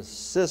we're in a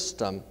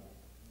system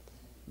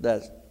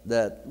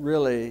that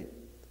really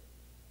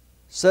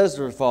says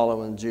they're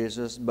following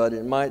Jesus, but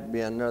it might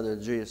be another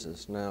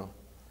Jesus. Now,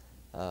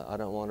 I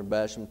don't want to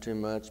bash them too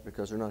much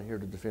because they're not here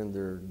to defend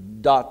their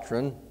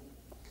doctrine.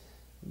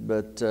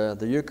 But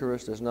the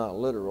Eucharist is not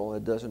literal.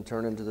 It doesn't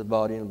turn into the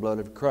body and blood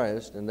of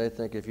Christ. And they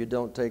think if you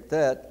don't take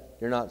that,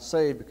 you're not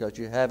saved because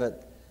you haven't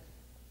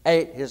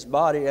ate His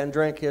body and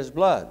drank His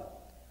blood.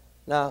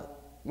 Now,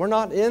 we're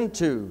not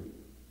into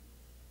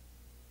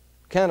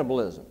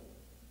cannibalism.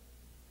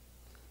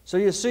 So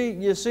you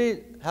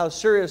see how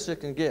serious it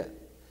can get.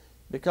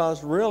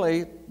 Because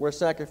really, we're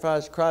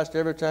sacrificing Christ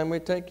every time we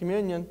take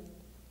communion,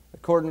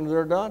 according to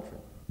their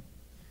doctrine.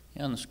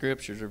 And the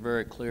Scriptures are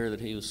very clear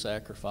that He was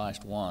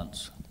sacrificed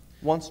once.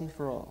 Once and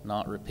for all.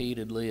 Not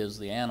repeatedly as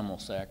the animal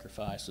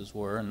sacrifices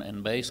were.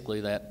 And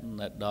basically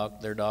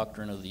their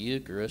doctrine of the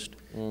Eucharist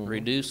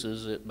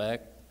reduces it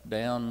back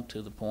down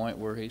to the point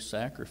where He's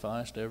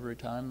sacrificed every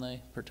time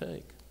they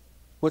partake.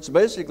 Which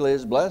basically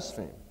is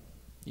blasphemy.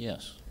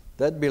 Yes.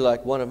 That'd be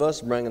like one of us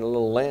bringing a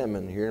little lamb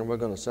in here and we're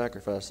going to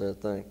sacrifice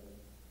that thing.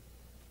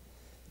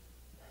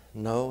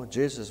 No,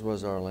 Jesus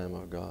was our Lamb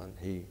of God.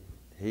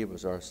 He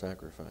was our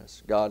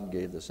sacrifice. God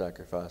gave the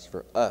sacrifice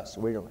for us.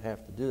 We don't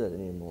have to do that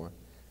anymore.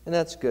 And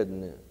that's good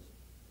news.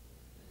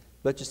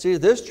 But you see,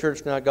 this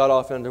church now got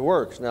off into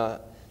works.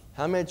 Now,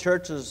 how many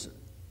churches,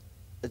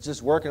 it's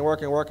just working,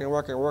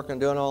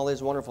 doing all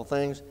these wonderful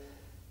things,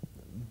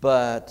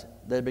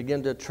 but they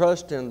begin to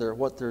trust in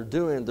what they're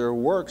doing, their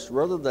works,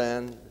 rather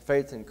than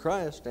faith in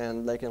Christ,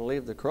 and they can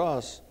leave the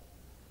cross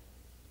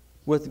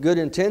with good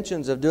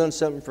intentions of doing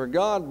something for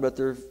God, but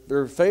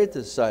their faith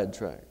is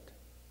sidetracked.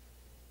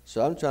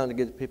 So I'm trying to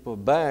get people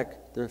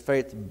back, their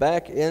faith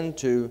back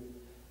into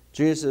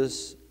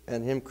Jesus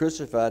and Him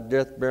crucified,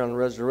 death, burial, and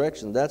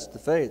resurrection. That's the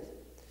faith.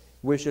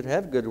 We should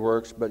have good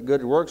works, but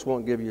good works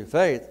won't give you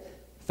faith.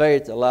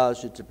 Faith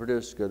allows you to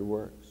produce good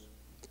works.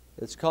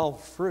 It's called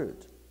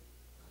fruit.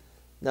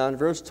 Now in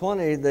verse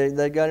 20,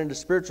 they got into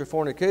spiritual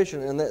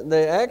fornication, and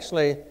they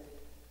actually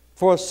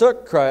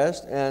forsook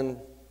Christ and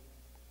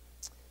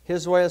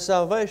His way of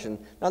salvation.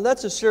 Now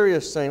that's a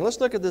serious thing. Let's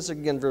look at this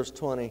again, verse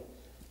 20,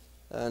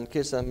 in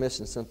case I'm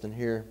missing something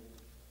here.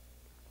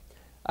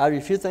 I have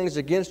a few things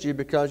against you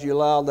because you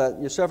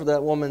suffered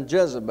that woman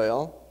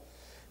Jezebel.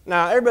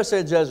 Now everybody say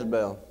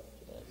Jezebel.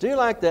 Do you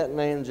like that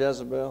name,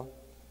 Jezebel?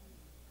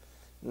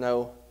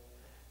 No.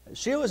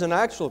 She was an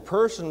actual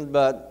person,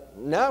 but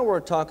now we're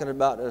talking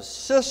about a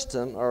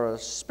system or a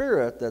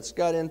spirit that's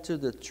got into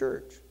the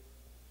church.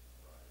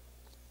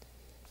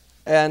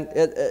 And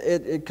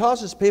it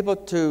causes people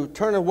to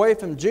turn away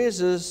from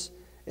Jesus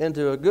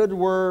into a good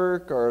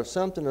work or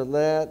something of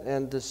that,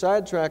 and to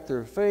sidetrack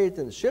their faith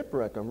and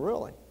shipwreck them,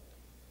 really.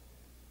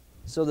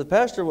 So the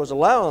pastor was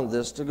allowing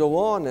this to go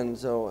on, and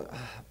so,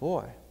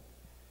 boy,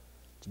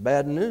 it's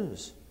bad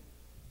news.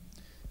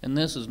 And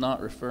this is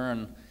not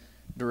referring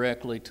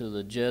directly to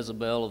the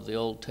Jezebel of the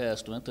Old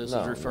Testament. This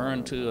is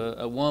referring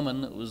to a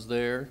woman that was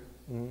there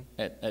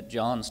at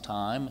John's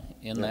time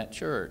in that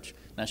church.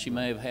 Now, she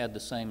may have had the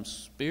same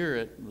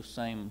spirit, the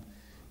same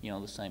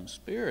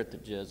spirit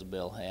that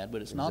Jezebel had,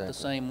 but it's not the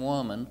same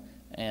woman,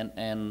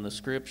 and the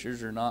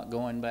scriptures are not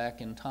going back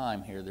in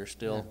time here. They're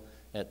still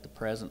at the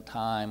present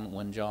time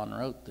when John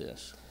wrote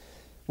this.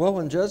 Well,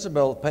 when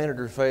Jezebel painted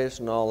her face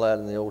and all that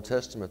in the Old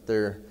Testament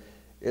there,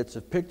 it's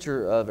a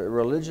picture of a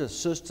religious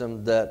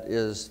system that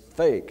is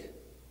fake.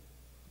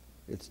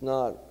 It's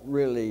not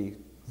really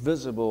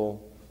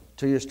visible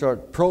till you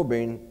start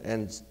probing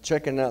and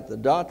checking out the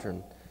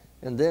doctrine.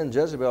 And then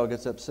Jezebel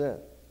gets upset.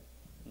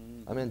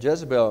 I mean,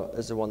 Jezebel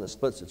is the one that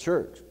splits the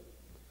church.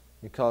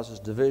 It causes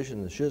division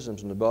and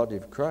schisms in the body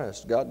of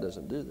Christ. God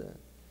doesn't do that.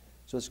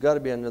 So it's got to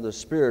be another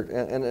spirit.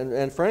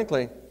 And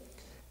frankly,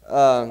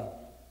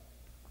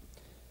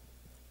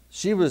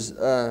 she was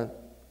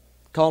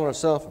calling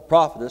herself a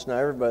prophetess. Now,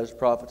 everybody's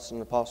prophets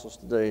and apostles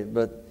today.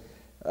 But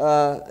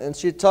and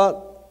she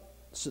taught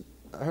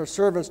her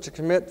servants to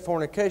commit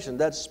fornication.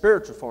 That's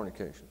spiritual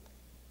fornication.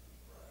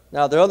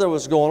 Now, the other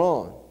was going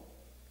on.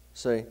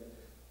 See,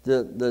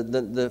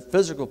 the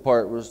physical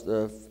part was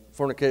the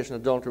fornication,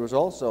 adultery was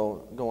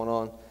also going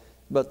on.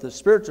 But the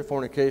spiritual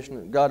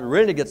fornication, God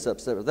really gets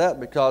upset with that,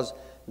 because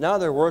now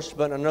they're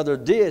worshiping another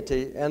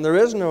deity, and there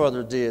is no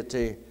other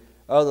deity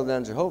other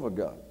than Jehovah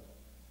God.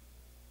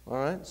 All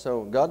right?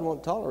 So God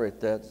won't tolerate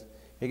that.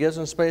 He gives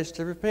them space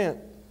to repent,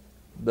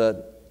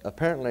 but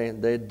apparently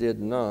they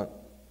did not.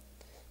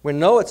 We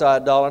know it's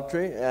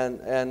idolatry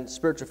and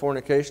spiritual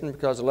fornication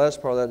because the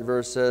last part of that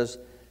verse says,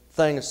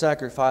 things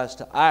sacrificed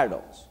to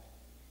idols.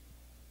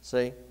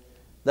 See?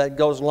 That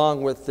goes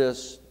along with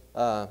this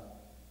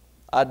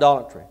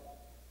idolatry.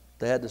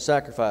 They had to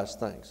sacrifice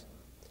things.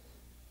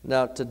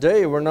 Now,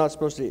 today we're not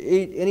supposed to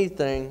eat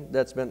anything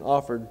that's been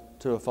offered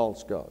to a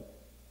false god.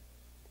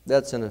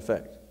 That's in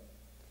effect.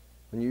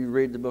 When you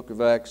read the book of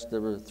Acts,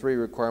 there were 3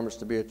 requirements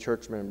to be a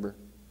church member.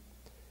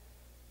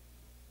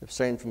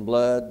 Abstain from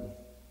blood,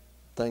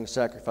 things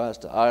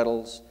sacrificed to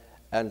idols,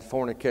 and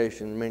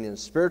fornication, meaning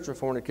spiritual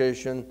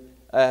fornication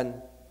and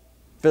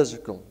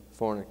physical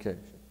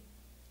fornication.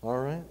 All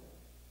right?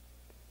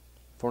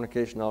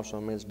 Fornication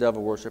also means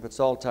devil worship. It's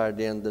all tied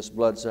in, this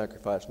blood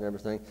sacrifice and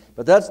everything.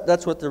 But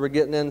that's what they were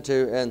getting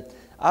into. And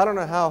I don't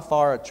know how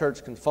far a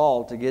church can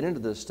fall to get into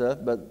this stuff,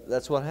 but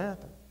that's what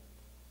happened.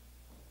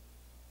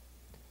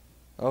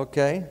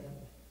 Okay.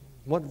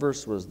 What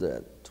verse was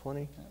that?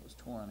 20? That was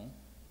 20.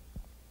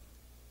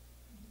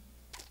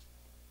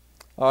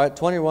 All right,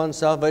 21,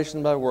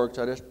 salvation by works.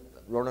 I just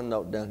wrote a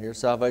note down here,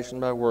 salvation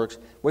by works.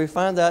 We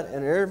find that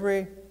in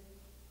every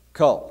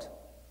cult.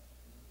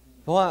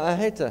 Well, I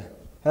hate to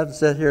have to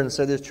sit here and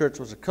say this church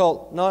was a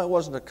cult. No, it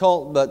wasn't a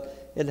cult,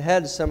 but it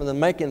had some of the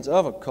makings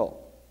of a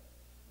cult.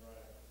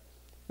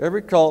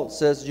 Every cult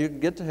says you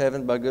can get to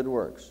heaven by good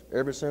works.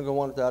 Every single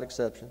one without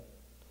exception.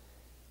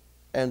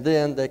 And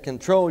then they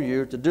control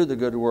you to do the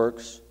good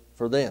works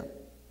for them,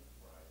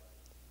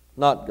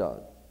 not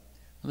God.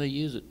 They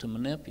use it to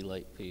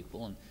manipulate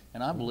people.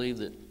 And I believe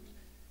that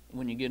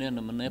when you get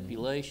into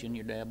manipulation,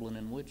 you're dabbling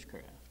in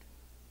witchcraft.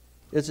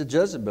 It's a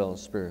Jezebel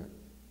spirit.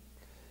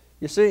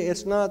 You see,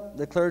 it's not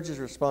the clergy's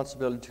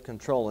responsibility to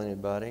control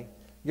anybody.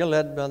 You're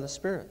led by the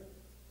Spirit.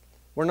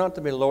 We're not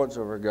to be lords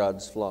over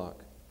God's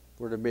flock.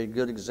 We're to be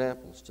good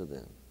examples to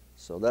them.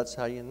 So that's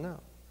how you know.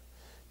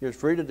 You're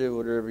free to do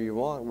whatever you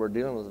want. We're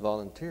dealing with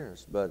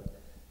volunteers. But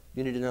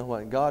you need to know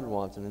what God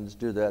wants and then just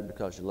do that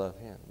because you love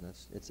Him.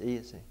 It's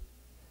easy.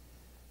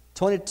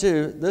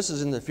 22, this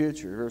is in the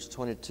future, verse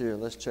 22.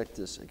 Let's check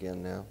this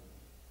again now.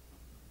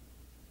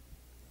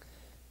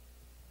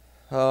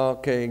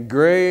 Okay,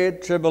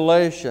 great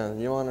tribulation.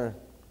 You want to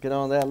get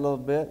on that a little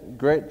bit?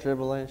 Great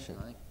tribulation.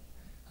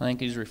 I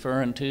think he's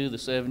referring to the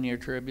 7-year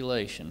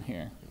tribulation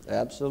here.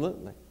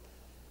 Absolutely.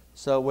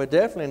 So we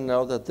definitely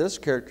know that this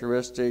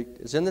characteristic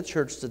is in the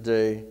church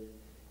today,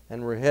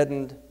 and we're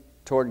heading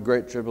toward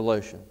great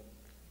tribulation.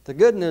 The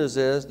good news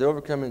is the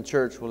overcoming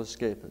church will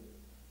escape it.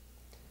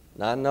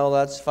 Now, I know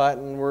that's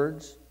fighting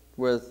words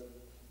with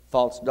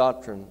false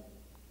doctrine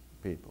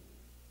people.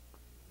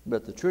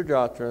 But the true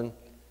doctrine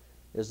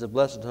is the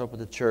blessed hope of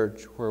the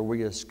church where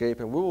we escape.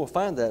 And we will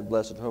find that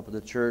blessed hope of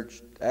the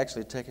church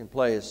actually taking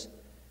place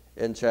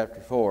in chapter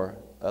 4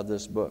 of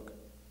this book.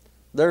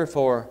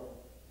 Therefore,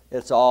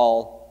 it's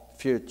all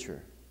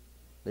future.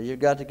 Now, you've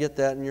got to get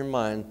that in your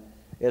mind.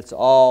 It's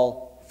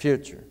all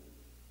future.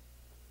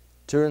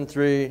 2 and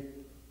 3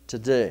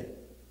 today.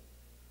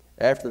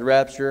 After the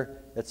rapture,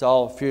 it's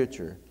all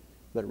future.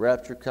 But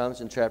rapture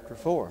comes in chapter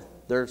 4.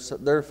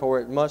 Therefore,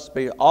 it must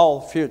be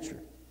all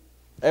future.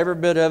 Every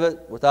bit of it,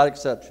 without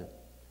exception.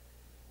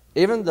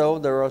 Even though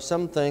there are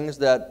some things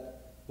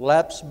that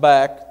lapse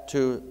back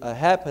to a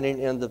happening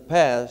in the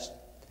past,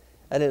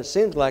 and it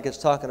seems like it's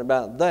talking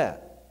about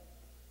that.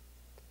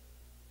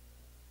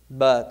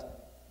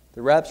 But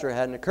the rapture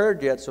hadn't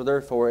occurred yet, so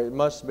therefore it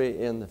must be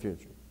in the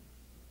future.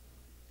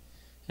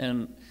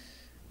 And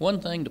one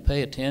thing to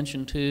pay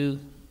attention to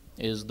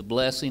is the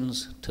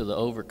blessings to the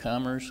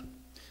overcomers.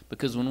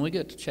 Because when we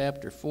get to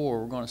chapter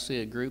 4, we're going to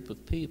see a group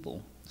of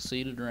people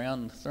seated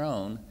around the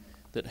throne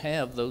that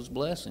have those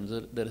blessings,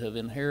 that have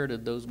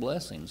inherited those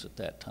blessings at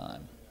that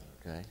time.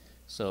 Okay.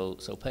 So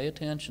pay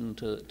attention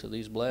to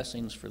these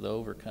blessings for the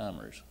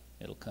overcomers.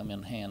 It'll come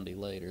in handy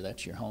later.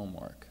 That's your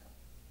homework.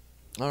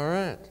 All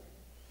right.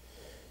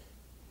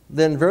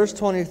 Then verse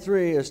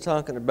 23 is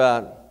talking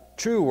about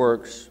true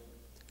works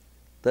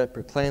that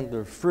proclaim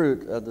the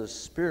fruit of the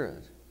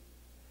Spirit.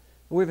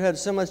 We've had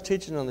so much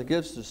teaching on the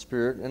gifts of the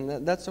Spirit,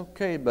 and that's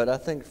okay, but I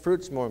think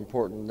fruit's more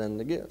important than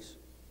the gifts.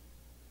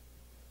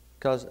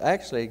 Because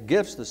actually,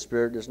 gifts of the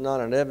Spirit is not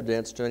an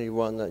evidence to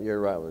anyone that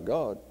you're right with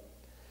God.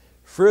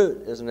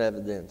 Fruit is an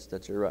evidence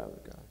that you're right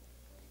with God.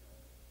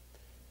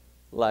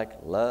 Like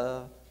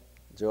love,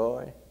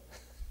 joy,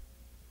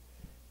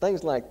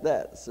 things like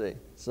that, see.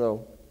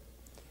 So,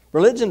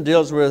 religion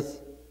deals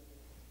with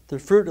the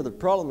fruit of the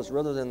problems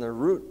rather than the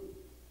root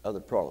of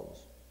the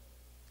problems.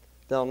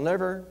 They'll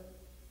never,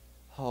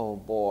 oh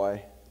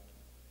boy.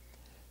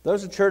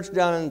 There's a church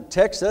down in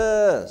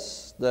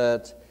Texas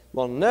that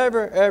will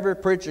never ever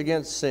preach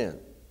against sin.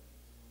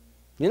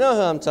 You know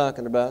who I'm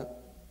talking about.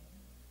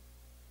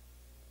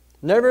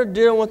 Never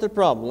deal with the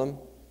problem.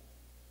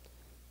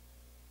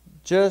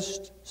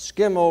 Just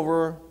skim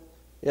over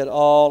it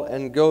all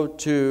and go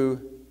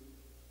to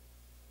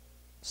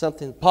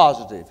something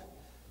positive.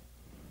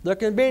 There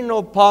can be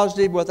no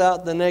positive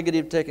without the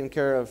negative taken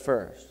care of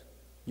first.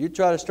 You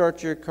try to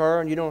start your car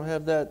and you don't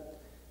have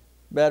that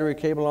battery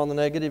cable on the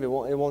negative, it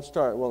won't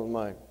start, will it,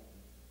 Mike?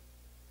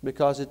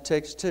 Because it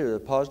takes two, a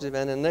positive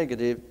and a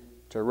negative,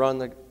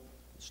 to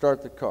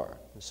start the car.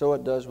 And so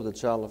it does with a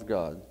child of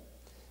God.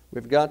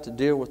 We've got to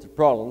deal with the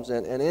problems,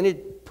 and any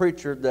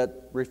preacher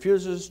that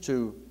refuses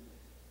to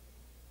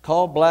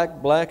call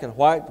black, black, and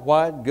white,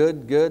 white,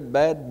 good, good,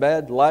 bad,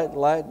 bad, light,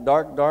 light,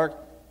 dark,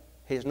 dark,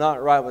 he's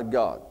not right with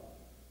God.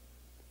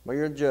 Well,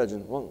 you're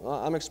judging. Well,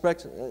 I'm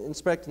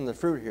inspecting the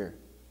fruit here.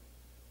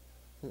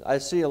 I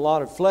see a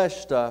lot of flesh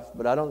stuff,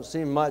 but I don't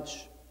see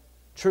much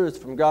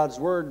truth from God's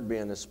Word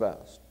being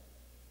espoused.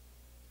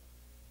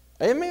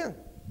 Amen.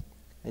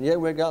 And yet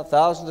we've got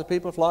thousands of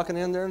people flocking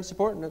in there and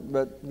supporting it,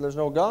 but there's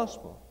no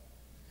gospel.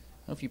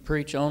 If you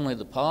preach only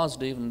the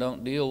positive and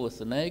don't deal with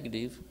the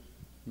negative,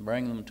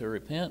 bring them to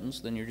repentance,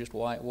 then you're just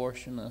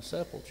whitewashing a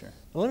sepulcher.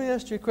 Well, let me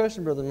ask you a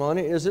question, Brother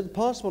Monnie. Is it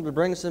possible to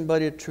bring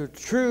somebody to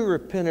true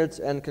repentance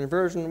and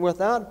conversion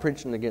without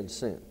preaching against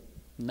sin?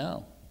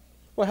 No.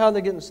 Well, how are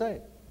they getting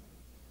saved?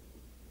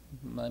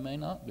 They may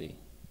not be.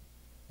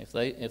 If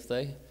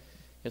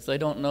they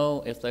don't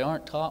know, if they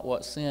aren't taught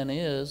what sin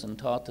is and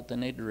taught that they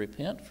need to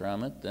repent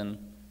from it, then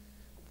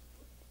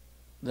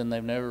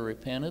they've never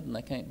repented and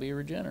they can't be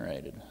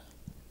regenerated.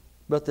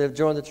 But they've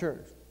joined the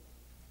church.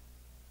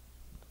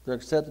 They're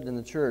accepted in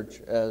the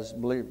church as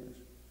believers.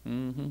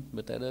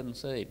 But that doesn't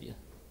save you.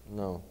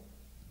 No.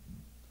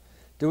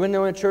 Do we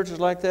know any churches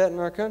like that in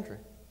our country?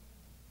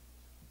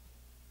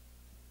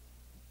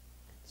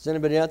 Does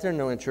anybody out there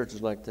know any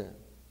churches like that?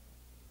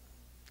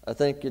 I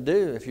think you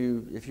do if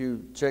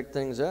you check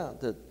things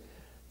out. That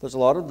there's a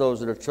lot of those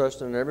that are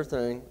trusting in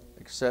everything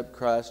except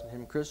Christ and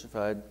Him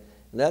crucified.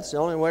 And that's the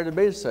only way to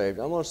be saved.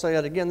 I'm going to say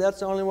that again.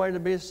 That's the only way to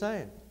be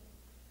saved.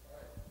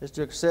 Is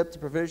to accept the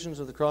provisions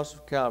of the cross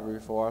of Calvary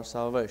for our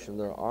salvation.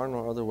 There are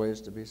no other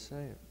ways to be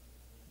saved.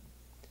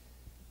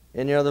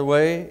 Any other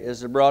way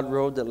is the broad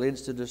road that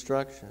leads to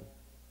destruction.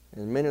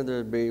 And many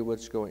there be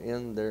which go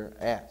in thereat.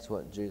 That's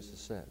what Jesus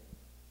said.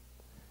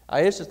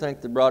 I used to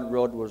think the broad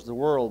road was the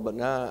world, but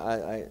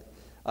now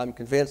I'm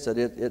convinced that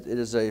it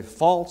is a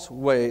false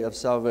way of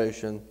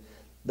salvation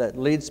that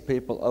leads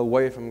people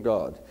away from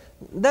God.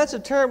 That's a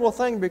terrible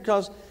thing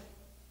because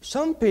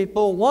some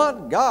people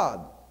want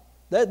God.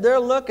 They're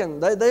looking,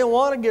 they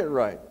want to get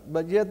right,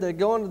 but yet they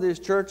go into these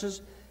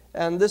churches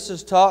and this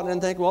is taught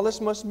and think, well, this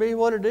must be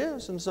what it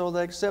is, and so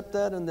they accept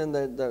that and then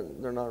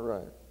they're not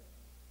right.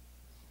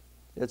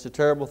 It's a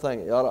terrible thing.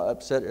 It ought to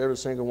upset every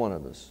single one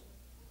of us.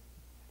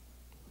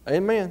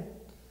 Amen.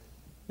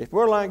 If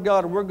we're like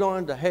God, we're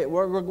going to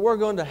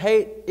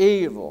hate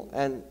evil.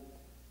 And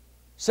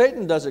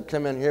Satan doesn't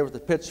come in here with a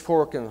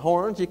pitchfork and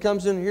horns. He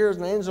comes in here as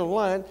an angel of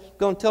light,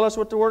 going to tell us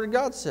what the Word of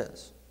God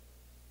says.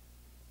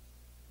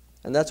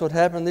 And that's what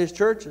happened in these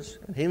churches.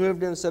 And he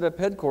moved in and set up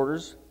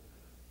headquarters,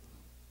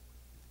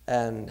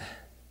 and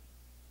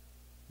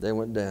they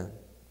went down.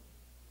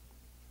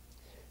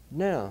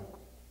 Now,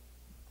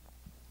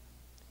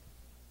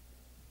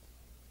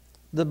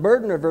 the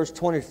burden of verse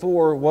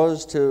 24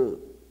 was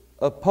to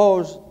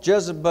oppose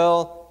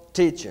Jezebel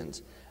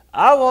teachings.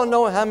 I want to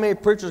know how many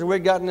preachers we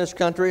got in this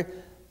country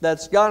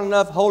that's got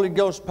enough Holy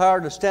Ghost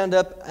power to stand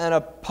up and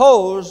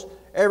oppose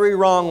every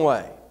wrong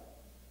way?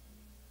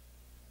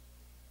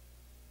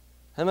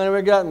 How many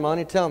we got,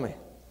 Monnie? Tell me.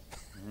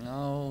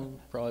 No,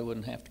 probably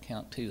wouldn't have to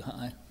count too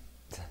high.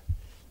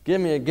 Give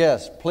me a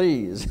guess,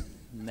 please.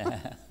 Nah.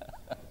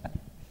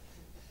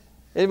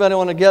 Anybody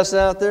want to guess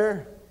out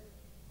there?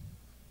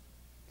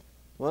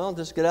 Well,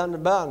 just get out and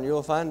about and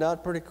you'll find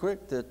out pretty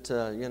quick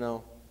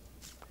that,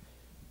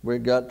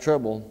 we've got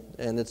trouble,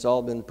 and it's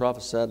all been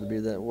prophesied to be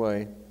that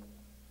way.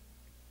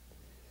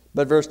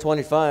 But verse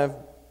 25,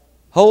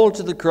 hold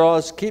to the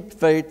cross, keep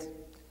faith,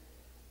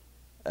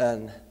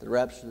 and the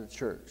rapture of the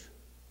church.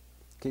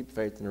 Keep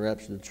faith in the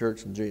rapture of the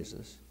church in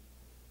Jesus.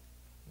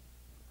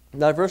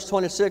 Now, verse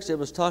 26, it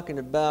was talking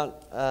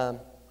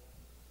about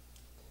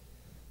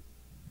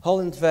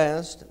holding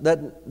fast.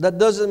 That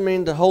doesn't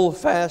mean to hold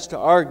fast to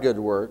our good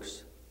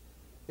works.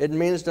 It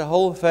means to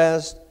hold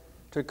fast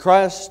to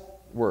Christ's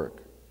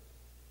work.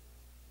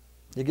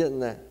 You getting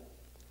that?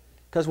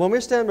 Because when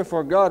we stand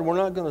before God, we're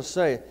not going to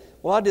say,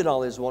 well, I did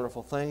all these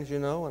wonderful things,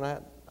 and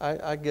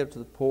I give to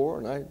the poor,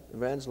 and I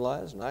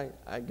evangelize, and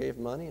I gave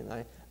money,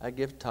 and I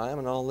give time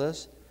and all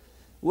this.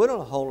 We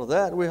don't hold to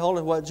that. We hold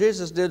to what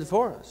Jesus did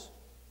for us.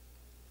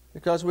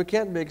 Because we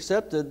can't be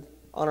accepted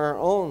on our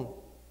own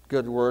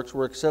good works.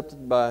 We're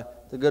accepted by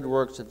the good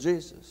works of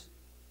Jesus.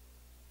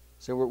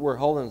 So we're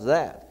holding to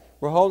that.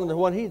 We're holding to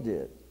what He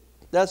did.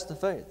 That's the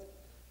faith.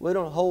 We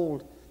don't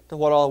hold to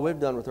what all we've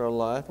done with our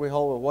life. We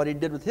hold to what He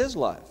did with His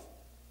life.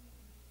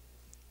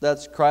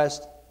 That's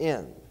Christ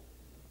in.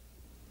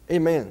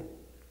 Amen.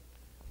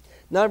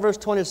 Now verse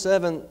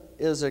 27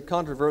 is a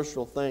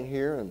controversial thing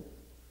here.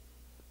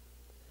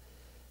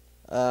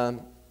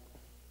 And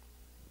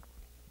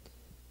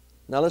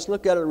now let's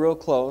look at it real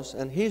close.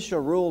 And He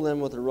shall rule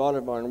them with a rod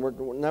of iron.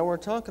 Now we're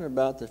talking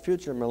about the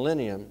future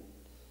millennium,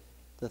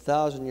 the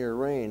 1,000-year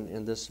reign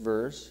in this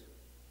verse.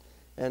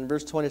 And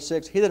verse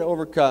 26, He that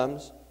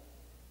overcomes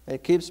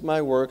and keeps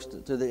my works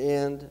to the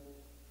end,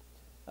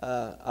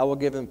 I will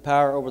give him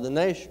power over the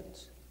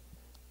nations.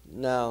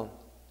 Now,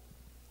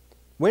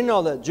 we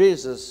know that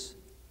Jesus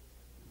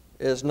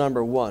is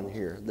number one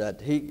here,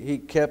 that he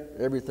kept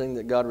everything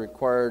that God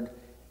required,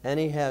 and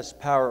He has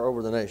power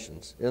over the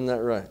nations. Isn't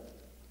that right?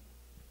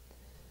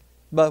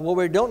 But what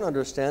we don't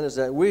understand is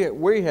that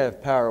we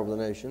have power over the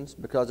nations,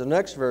 because the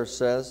next verse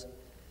says,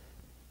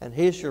 and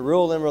He shall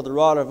rule them with a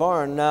rod of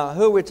iron. Now,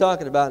 who are we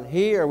talking about?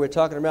 He, or are we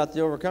talking about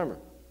the overcomer?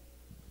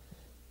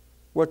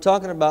 We're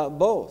talking about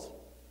both,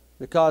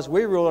 because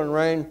we rule and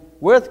reign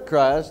with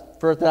Christ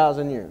for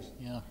 1,000 years.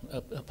 Yeah,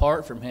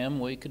 apart from Him,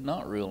 we could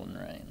not rule and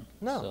reign.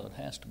 No. So it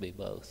has to be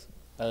both,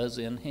 us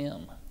in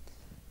Him.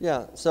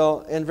 Yeah,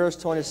 so in verse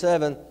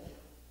 27,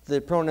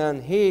 the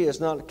pronoun He is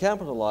not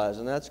capitalized,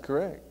 and that's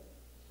correct.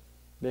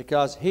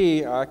 Because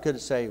He, or I could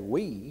say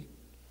we,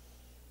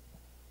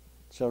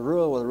 shall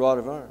rule with a rod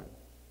of iron.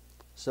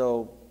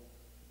 So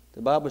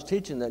the Bible's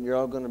teaching that you're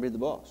all going to be the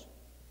boss.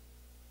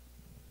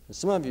 And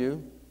some of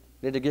you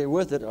need to get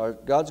with it, or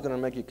God's going to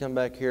make you come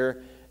back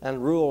here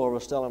and rule over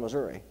Stella,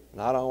 Missouri.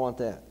 And I don't want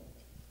that.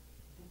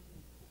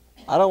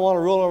 I don't want to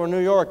rule over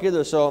New York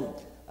either, so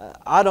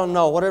I don't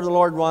know. Whatever the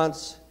Lord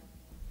wants,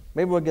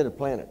 maybe we'll get a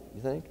planet,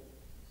 you think?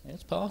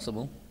 It's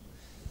possible.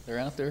 They're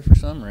out there for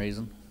some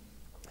reason.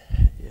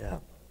 Yeah.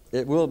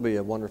 It will be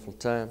a wonderful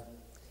time.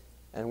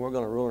 And we're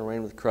going to rule and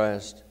reign with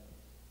Christ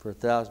for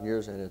 1,000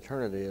 years and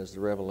eternity, as the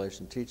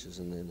Revelation teaches.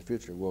 And in the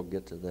future, we'll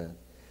get to that.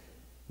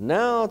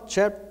 Now,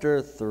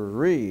 chapter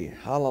 3.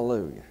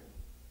 Hallelujah.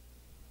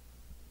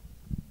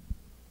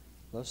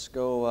 Let's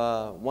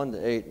go 1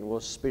 to 8, and we'll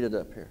speed it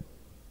up here.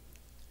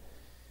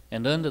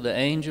 And unto the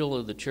angel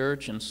of the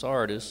church in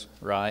Sardis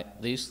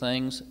write, These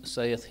things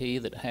saith He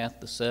that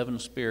hath the 7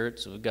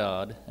 spirits of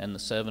God and the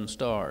 7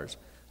 stars.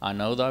 I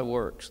know thy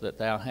works, that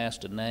thou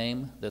hast a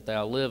name, that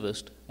thou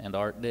livest, and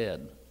art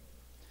dead.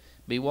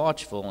 Be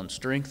watchful, and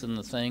strengthen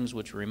the things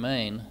which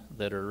remain,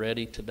 that are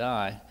ready to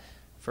die,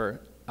 for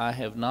I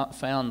have not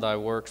found thy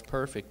works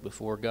perfect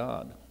before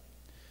God.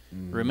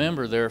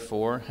 Remember,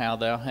 therefore, how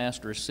thou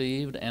hast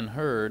received and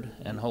heard,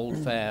 and hold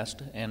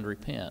fast, and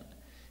repent.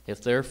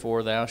 If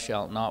therefore thou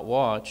shalt not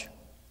watch,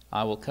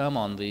 I will come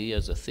on thee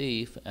as a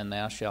thief, and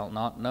thou shalt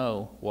not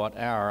know what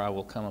hour I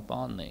will come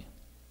upon thee.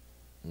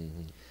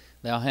 Mm-hmm.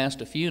 Thou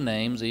hast a few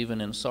names,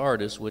 even in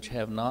Sardis, which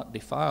have not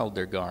defiled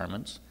their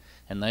garments,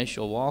 and they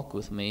shall walk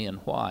with me in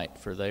white,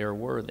 for they are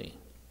worthy.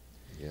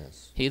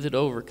 Yes. He that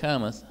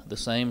overcometh, the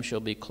same shall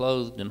be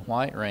clothed in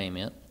white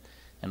raiment,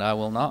 and I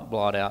will not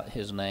blot out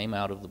his name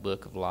out of the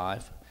book of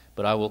life,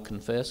 but I will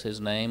confess his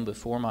name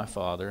before my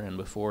Father and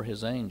before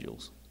his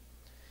angels.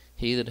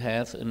 He that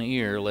hath an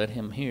ear, let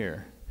him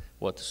hear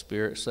what the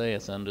Spirit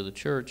saith unto the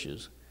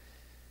churches.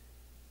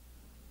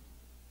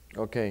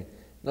 Okay.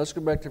 Let's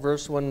go back to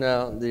verse 1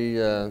 now.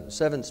 The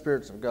 7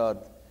 spirits of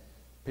God,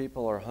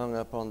 people are hung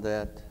up on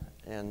that,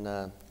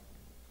 and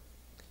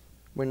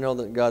we know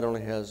that God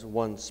only has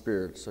one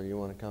Spirit, so you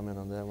want to comment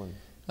on that one?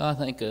 I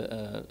think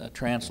a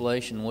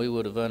translation we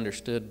would have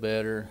understood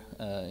better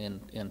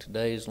in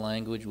today's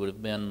language would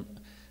have been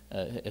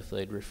if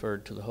they'd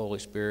referred to the Holy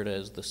Spirit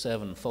as the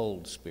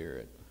sevenfold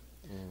Spirit.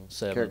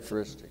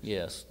 Characteristics.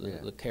 Yes,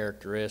 the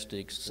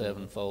characteristics,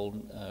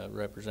 sevenfold,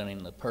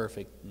 representing the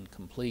perfect and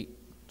complete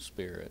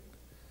Spirit.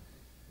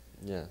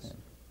 Yes,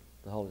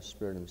 the Holy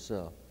Spirit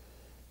Himself.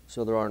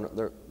 So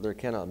there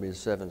cannot be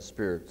 7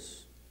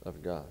 spirits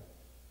of God.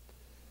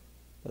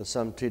 But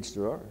some teach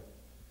there are.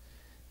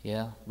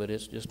 Yeah, but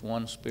it's just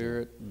one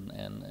Spirit,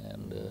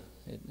 and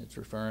it's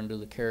referring to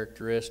the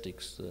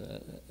characteristics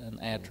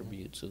and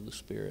attributes of the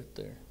Spirit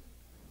there.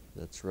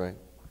 That's right.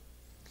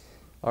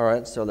 All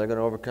right, so they're going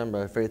to overcome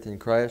by faith in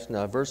Christ.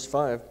 Now, verse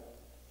 5,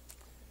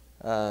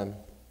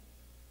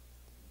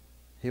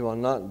 He will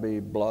not be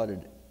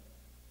blotted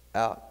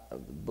out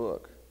of the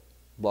book,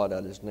 blot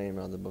out His name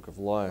out of the book of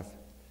life.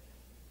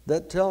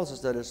 That tells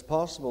us that it's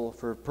possible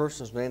for a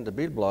person's name to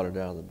be blotted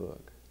out of the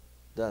book,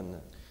 doesn't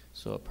it?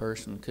 So a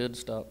person could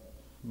stop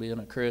being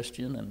a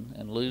Christian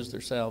and lose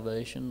their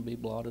salvation, be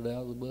blotted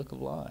out of the book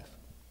of life.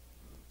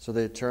 So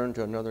they turn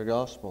to another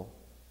gospel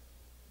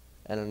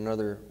and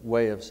another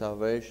way of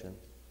salvation.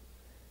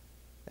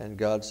 And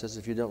God says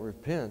if you don't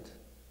repent,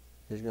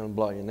 He's going to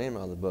blot your name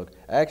out of the book.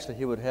 Actually,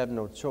 He would have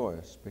no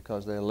choice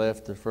because they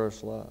left their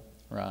first love.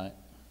 Right.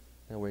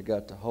 And we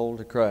got to hold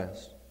to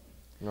Christ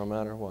no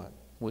matter what.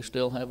 We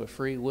still have a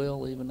free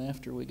will even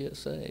after we get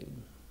saved.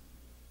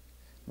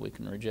 We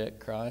can reject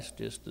Christ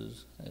just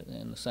as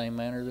in the same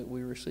manner that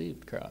we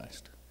received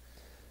Christ.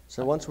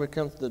 So once we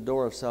come to the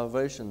door of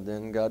salvation,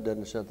 then God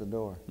doesn't shut the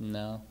door.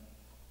 No.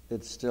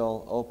 It's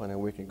still open and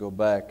we can go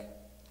back.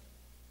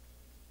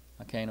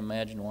 I can't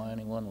imagine why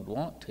anyone would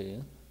want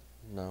to.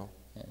 No.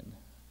 And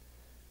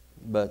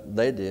but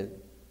they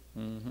did.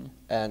 Mm-hmm.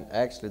 And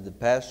actually the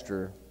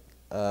pastor,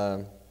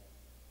 the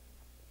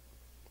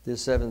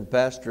 7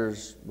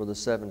 pastors were the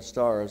 7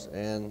 stars,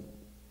 and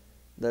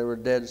they were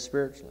dead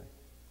spiritually.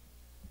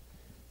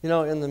 You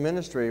know, in the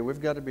ministry, we've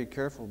got to be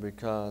careful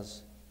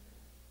because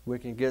we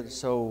can get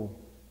so,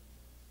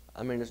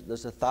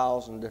 there's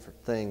 1,000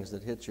 different things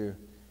that hit you.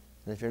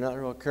 And if you're not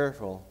real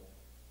careful,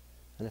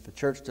 and if the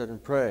church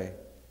doesn't pray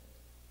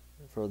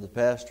for the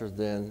pastor,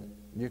 then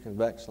you can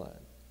backslide.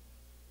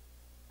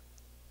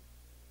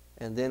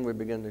 And then we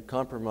begin to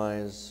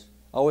compromise.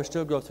 Oh, we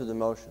still go through the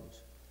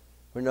motions.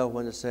 We know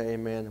when to say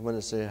amen, when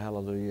to say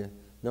hallelujah,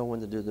 know when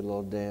to do the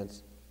little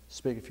dance,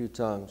 speak a few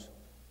tongues,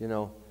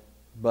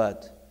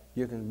 but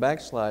you can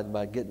backslide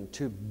by getting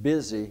too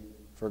busy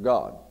for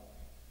God.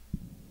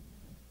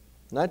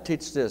 And I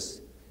teach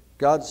this: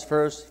 God's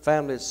first,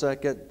 family is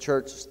second,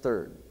 church is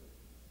third.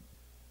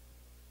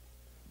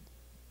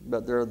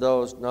 But there are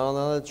those,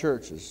 no, the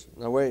churches.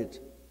 Now wait,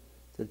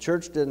 the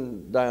church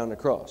didn't die on the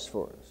cross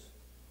for us,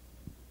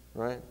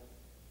 right?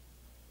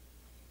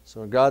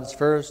 So God's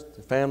first,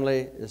 the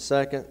family is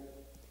second,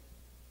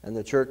 and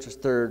the church is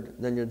third,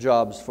 then your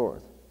job's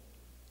fourth.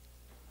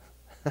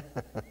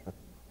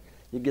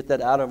 You get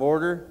that out of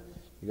order,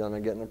 you're going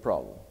to get in a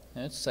problem.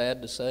 It's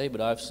sad to say,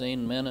 but I've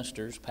seen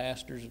ministers,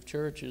 pastors of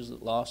churches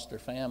that lost their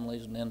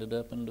families and ended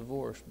up in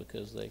divorce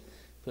because they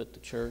put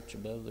the church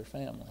above their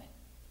family.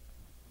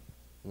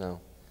 No.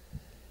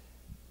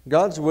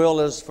 God's will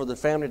is for the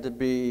family to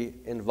be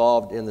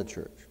involved in the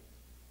church.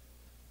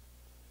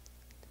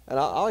 And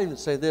I'll even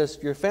say this: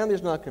 your family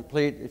is not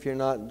complete if you're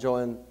not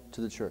joined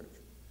to the church.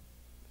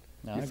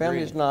 No, your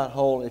family is not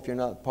whole if you're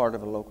not part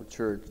of a local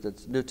church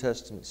that's New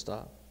Testament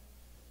style.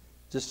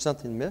 Just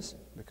something missing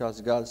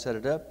because God set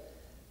it up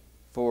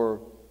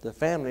for the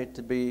family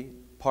to be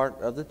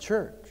part of the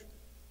church.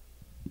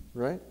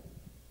 Right?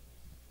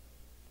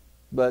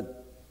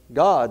 But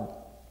God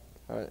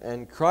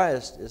and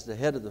Christ is the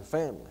head of the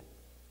family.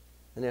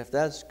 And if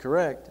that's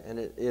correct, and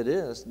it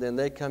is, then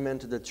they come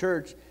into the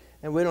church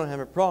and we don't have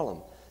a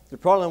problem. The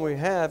problem we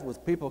have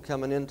with people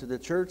coming into the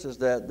church is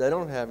that they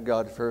don't have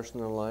God first in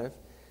their life.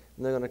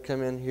 And they're going to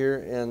come in here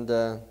and,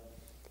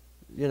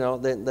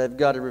 they've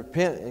got to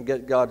repent and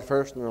get God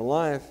first in their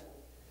life.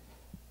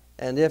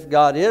 And if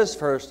God is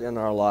first in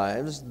our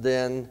lives,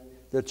 then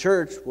the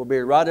church will be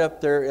right up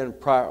there in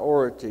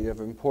priority of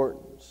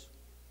importance,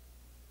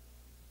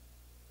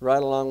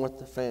 right along with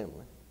the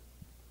family.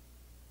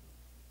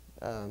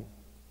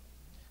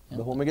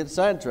 But when we get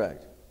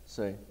sidetracked,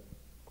 see,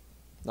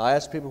 I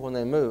ask people when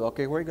they move,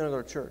 okay, where are you going to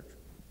go to church?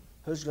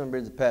 Who's going to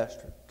be the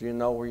pastor? Do you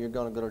know where you're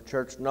going to go to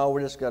church? No,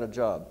 we just got a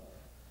job.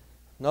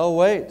 No,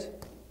 wait.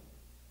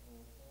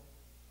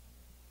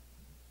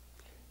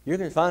 You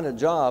can find a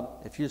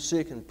job if you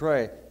seek and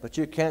pray, but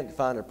you can't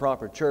find a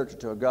proper church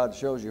until God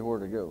shows you where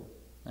to go.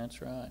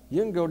 That's right.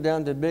 You can go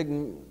down to a big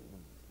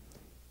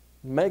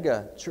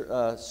mega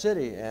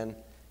city and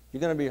you're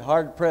going to be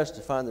hard-pressed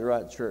to find the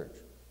right church.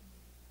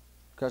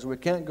 Because we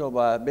can't go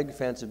by a big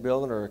fancy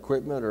building or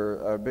equipment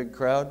or a big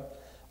crowd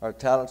or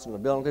talents and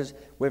abilities.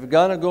 We've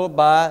got to go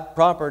by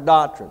proper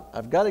doctrine.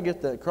 I've got to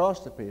get that across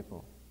to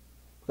people.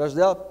 Because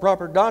without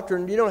proper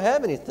doctrine, you don't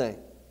have anything.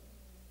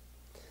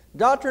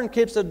 Doctrine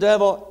keeps the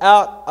devil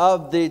out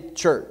of the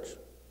church.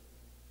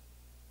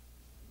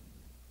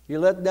 You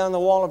let down the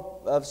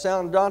wall of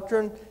sound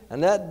doctrine,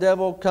 and that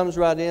devil comes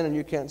right in and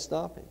you can't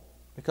stop him.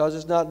 because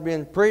it's not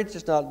being preached,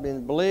 it's not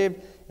being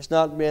believed, it's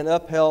not being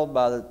upheld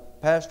by the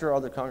pastor or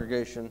the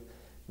congregation.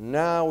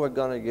 Now we're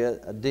going to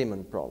get a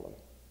demon problem.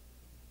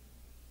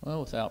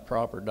 Well, without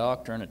proper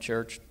doctrine, a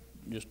church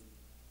just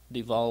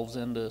devolves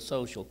into a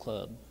social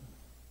club.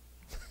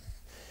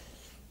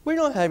 We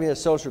don't have any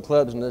social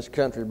clubs in this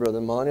country,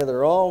 Brother Monnie.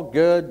 They're all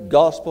good,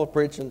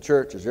 gospel-preaching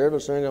churches,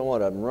 every single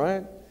one of them,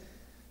 right?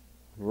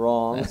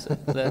 Wrong. That's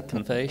that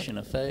confession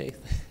of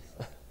faith.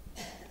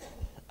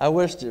 I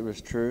wished it was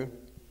true,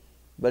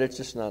 but it's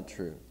just not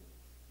true.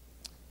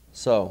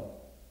 So,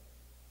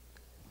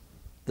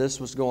 this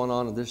was going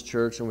on in this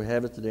church, and we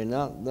have it today.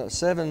 Now,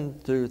 7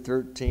 through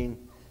 13,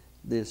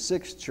 the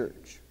sixth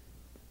church.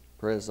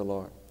 Praise the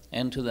Lord.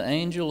 And to the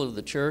angel of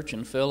the church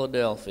in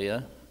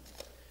Philadelphia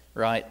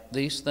write,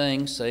 These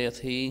things saith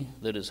he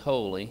that is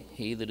holy,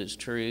 he that is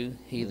true,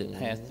 he that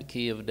hath the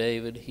key of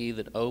David, he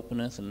that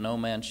openeth, and no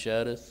man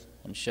shutteth,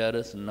 and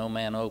shutteth, and no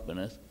man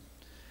openeth.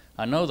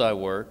 I know thy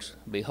works.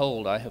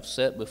 Behold, I have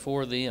set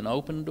before thee an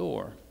open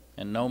door,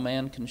 and no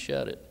man can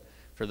shut it.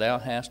 For thou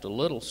hast a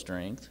little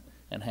strength,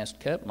 and hast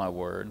kept my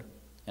word,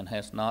 and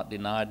hast not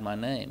denied my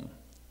name.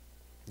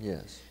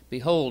 Yes.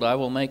 Behold, I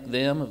will make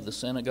them of the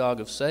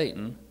synagogue of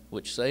Satan,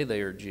 which say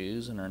they are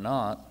Jews, and are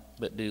not,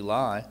 but do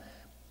lie.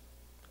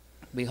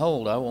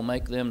 Behold, I will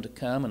make them to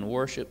come and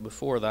worship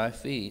before thy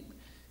feet,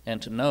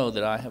 and to know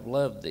that I have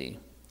loved thee.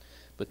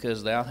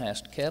 Because thou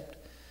hast kept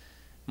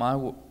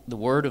the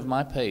word of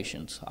my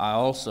patience, I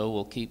also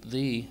will keep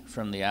thee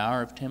from the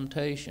hour of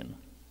temptation,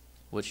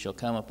 which shall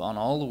come upon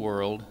all the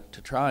world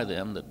to try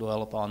them that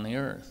dwell upon the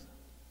earth.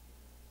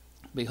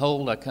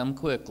 Behold, I come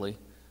quickly.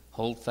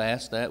 Hold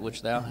fast that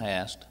which thou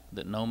hast,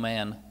 that no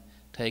man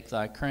take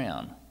thy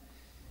crown.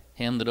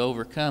 Him that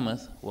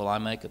overcometh will I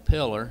make a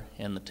pillar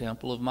in the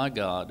temple of my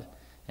God,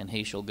 and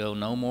he shall go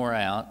no more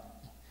out.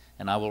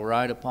 And I will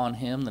write upon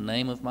him the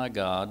name of my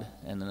God,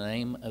 and the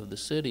name of the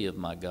city of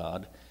my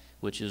God,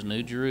 which is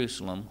New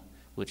Jerusalem,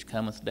 which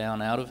cometh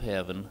down out of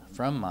heaven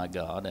from my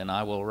God, and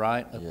I will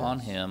write upon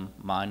him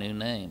my new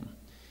name.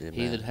 Amen.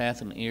 He that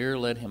hath an ear,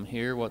 let him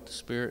hear what the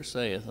Spirit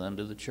saith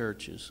unto the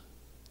churches.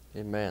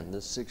 Amen.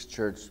 This sixth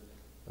church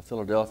of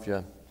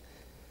Philadelphia,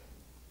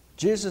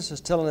 Jesus is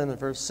telling them in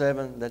verse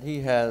 7 that he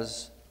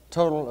has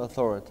total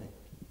authority.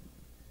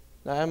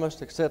 Now, I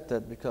must accept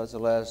that because the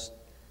last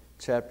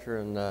chapter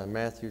in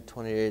Matthew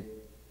 28,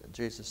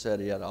 Jesus said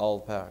he had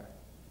all power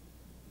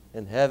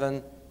in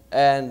heaven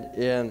and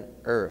in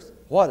earth.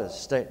 What a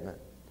statement.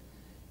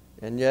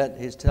 And yet,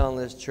 he's telling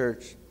this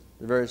church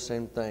the very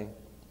same thing.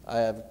 I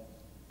have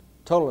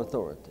total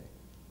authority.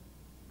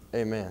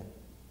 Amen.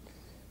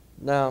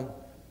 Now,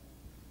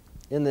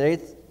 in the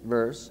 8th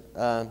verse,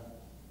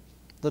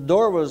 the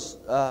door was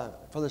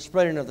for the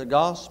spreading of the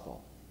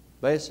gospel,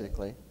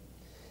 basically.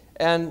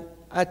 And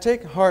I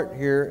take heart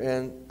here,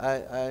 and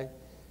I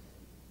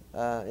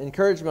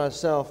encourage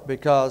myself,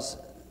 because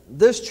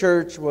this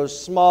church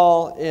was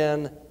small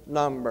in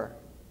number.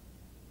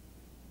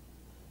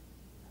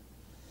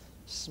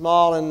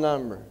 Small in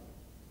number.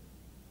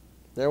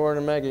 They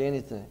weren't making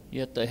anything.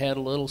 Yet they had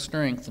a little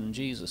strength in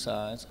Jesus'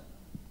 eyes.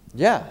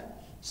 Yeah.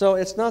 So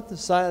it's not the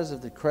size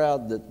of the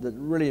crowd that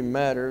really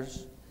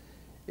matters.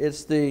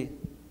 It's the,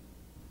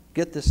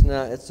 get this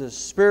now, it's the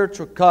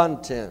spiritual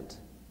content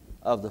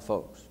of the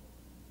folks.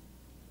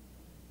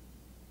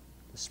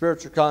 The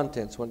spiritual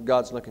content's what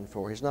God's looking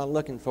for. He's not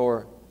looking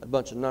for a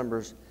bunch of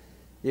numbers.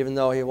 Even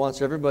though he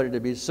wants everybody to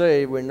be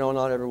saved, we know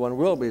not everyone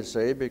will be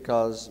saved,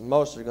 because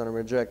most are going to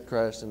reject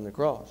Christ and the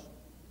cross.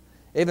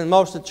 Even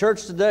most of the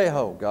church today,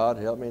 oh God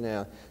help me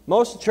now,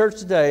 most of the church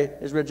today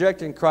is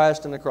rejecting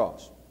Christ and the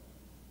cross.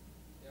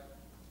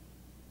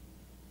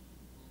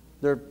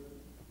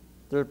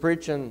 They're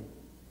preaching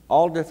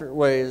all different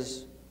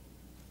ways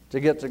to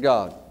get to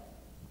God.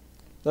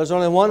 There's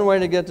only one way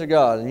to get to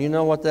God, and you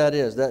know what that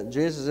is. That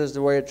Jesus is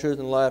the way, truth,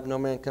 and life. No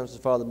man comes to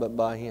the Father but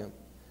by him.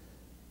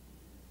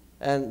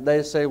 And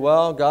they say,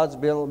 well, God's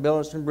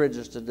building some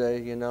bridges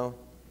today, you know.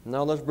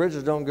 No, those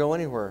bridges don't go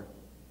anywhere.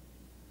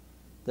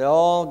 They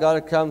all got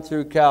to come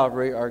through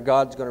Calvary, or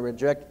God's going to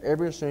reject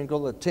every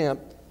single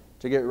attempt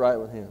to get right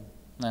with him.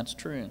 That's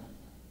true.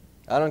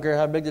 I don't care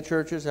how big the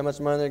church is, how much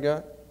money they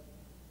got.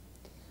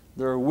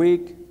 They're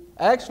weak.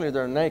 Actually,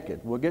 they're naked.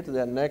 We'll get to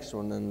that next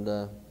one.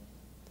 And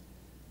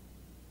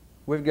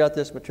we've got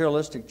this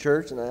materialistic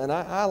church, and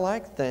I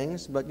like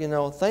things, but, you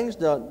know, things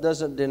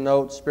doesn't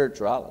denote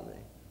spirituality.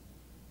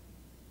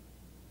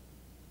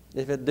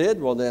 If it did,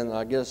 well then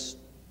I guess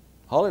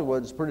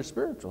Hollywood's pretty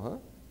spiritual, huh?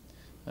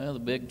 Well, the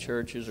big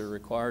churches are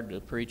required to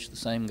preach the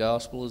same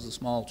gospel as the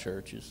small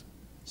churches.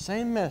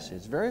 Same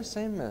message, very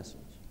same message.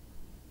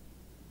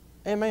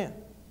 Amen.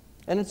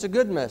 And it's a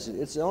good message.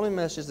 It's the only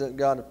message that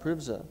God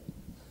approves of.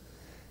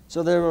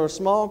 So they were a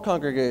small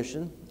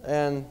congregation,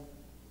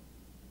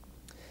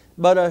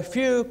 but a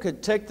few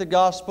could take the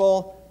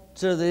gospel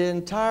to the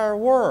entire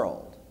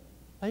world.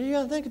 Now you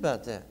got to think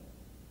about that.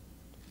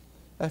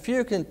 A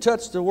few can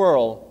touch the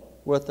world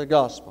with the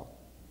gospel.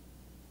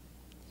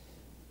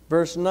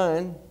 Verse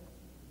 9,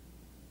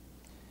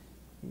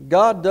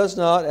 God does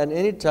not at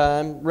any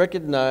time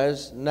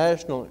recognize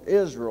national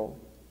Israel,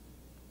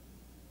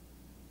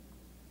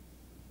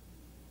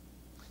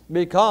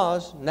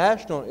 because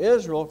national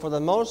Israel, for the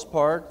most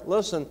part,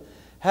 listen,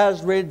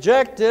 has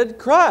rejected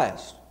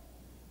Christ.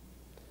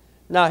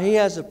 Now, He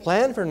has a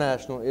plan for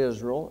national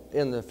Israel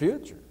in the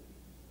future.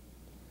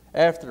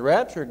 After the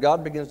rapture,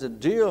 God begins to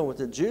deal with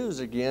the Jews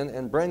again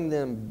and bring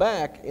them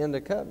back into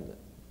covenant.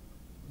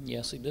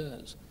 Yes, He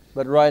does.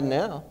 But right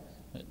now,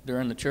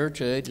 during the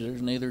church age,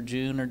 there's neither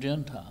Jew nor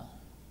Gentile.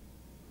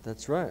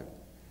 that's right.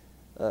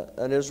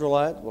 An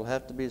Israelite will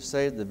have to be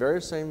saved the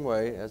very same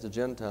way as a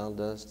Gentile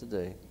does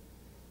today,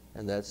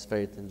 and that's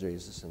faith in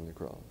Jesus and the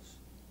cross.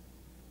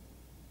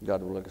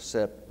 God will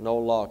accept no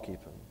law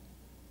keeping.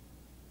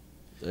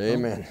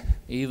 Amen.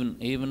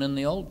 Even in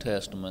the Old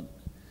Testament,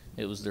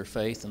 it was their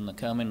faith in the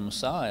coming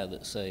Messiah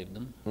that saved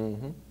them.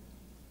 Mm-hmm.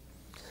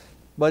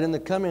 But in the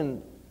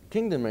coming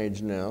kingdom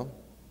age now,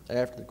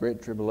 after the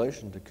Great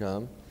Tribulation to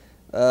come,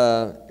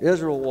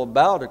 Israel will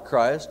bow to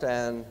Christ,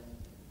 and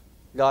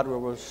God will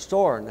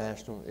restore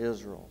national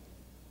Israel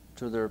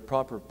to their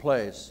proper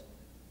place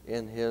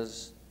in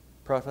His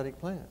prophetic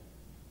plan.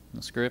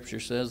 The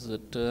Scripture says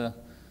that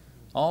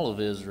all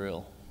of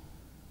Israel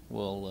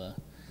will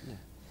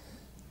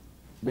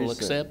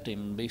accept Him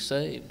and be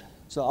saved.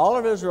 So all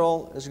of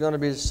Israel is going to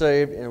be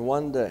saved in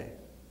one day.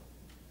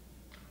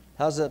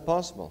 How's that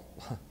possible?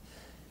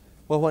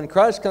 Well, when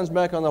Christ comes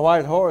back on the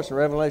white horse in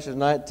Revelation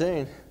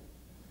 19,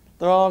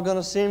 they're all going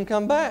to see Him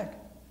come back.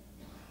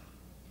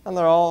 And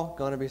they're all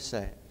going to be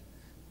saved.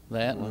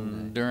 That,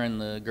 and during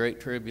the Great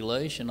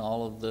Tribulation,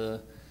 all of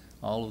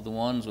the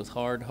ones with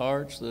hard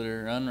hearts that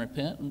are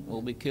unrepentant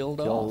will be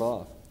killed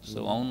off.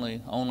 So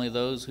only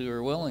those who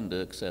are willing to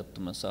accept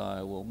the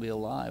Messiah will be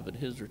alive at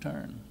His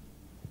return.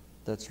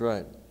 That's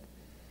right.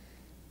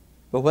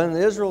 But when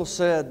Israel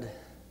said,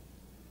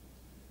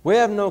 "We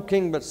have no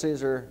king but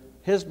Caesar,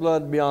 His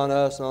blood be on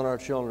us and on our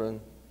children,"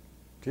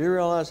 do you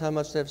realize how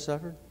much they've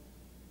suffered?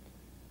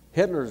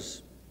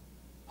 Hitler's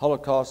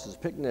Holocaust is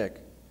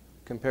picnic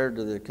compared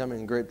to the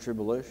coming Great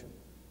Tribulation.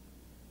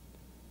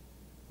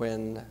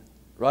 When,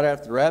 right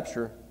after the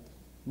rapture,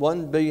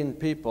 1 billion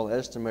people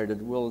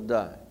estimated will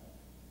die.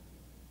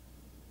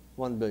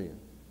 1 billion.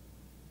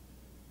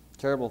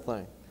 Terrible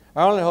thing.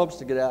 Our only hope is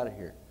to get out of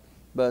here.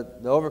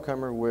 But the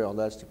overcomer will.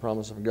 That's the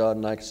promise of God,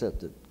 and I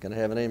accept it. Can I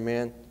have an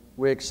amen?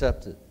 We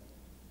accept it.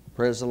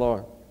 Praise the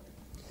Lord.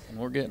 And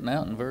we're getting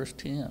out in verse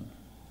 10.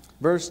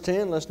 Verse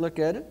 10, let's look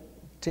at it.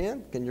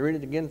 10, can you read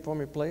it again for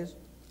me, please?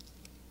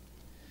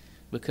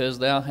 Because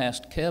thou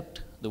hast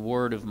kept the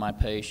word of my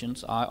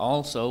patience, I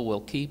also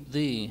will keep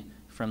thee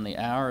from the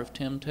hour of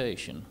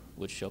temptation,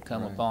 which shall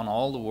come upon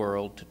all the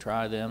world to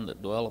try them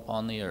that dwell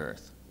upon the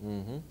earth.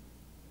 Mm-hmm.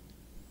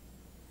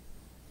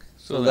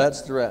 So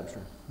that's the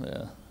rapture.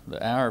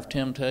 The hour of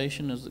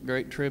temptation is the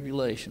Great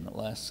Tribulation that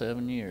lasts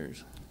 7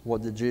 years.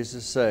 What did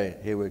Jesus say?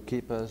 He would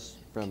keep us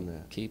from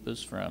that. Keep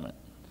us from it.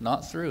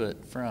 Not through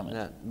it, from it.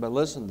 Now, but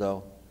listen,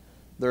 though.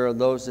 There are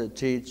those that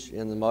teach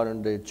in the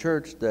modern day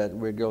church that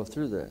we go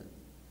through that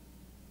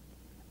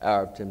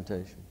hour of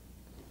temptation.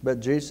 But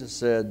Jesus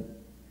said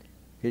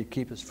He'd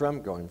keep us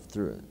from going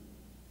through it.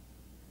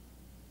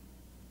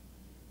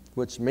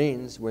 Which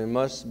means we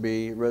must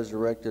be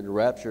resurrected,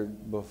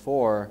 raptured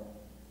before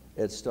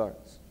it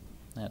starts.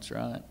 That's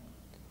right.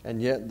 And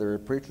yet there are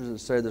preachers that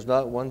say there's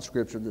not one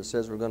scripture that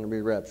says we're going to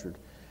be raptured.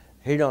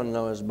 He don't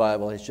know his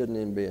Bible. He shouldn't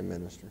even be a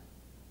minister.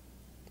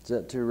 Is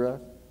that too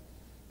rough?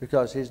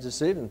 Because he's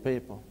deceiving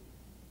people.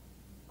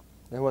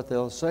 And what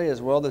they'll say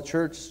is, well, the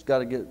church's got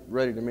to get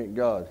ready to meet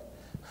God.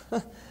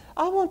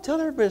 I want to tell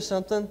everybody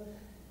something.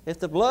 If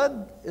the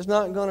blood is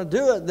not going to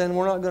do it, then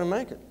we're not going to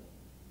make it.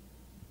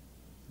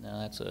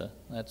 Now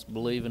that's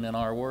believing in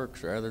our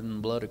works rather than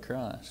the blood of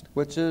Christ.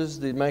 Which is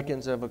the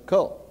makings of a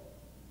cult.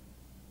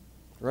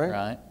 Right?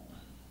 Right.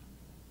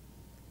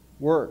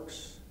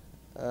 Works.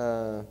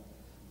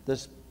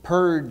 This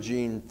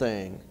purging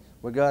thing.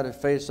 We got to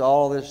face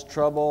all this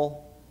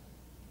trouble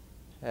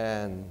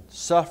and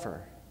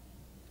suffer.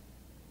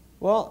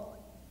 Well,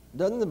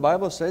 doesn't the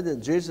Bible say that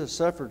Jesus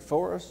suffered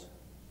for us?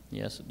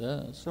 Yes, it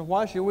does. So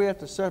why should we have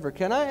to suffer?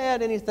 Can I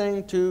add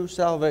anything to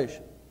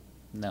salvation?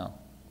 No.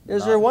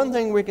 Is there one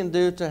thing we can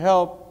do to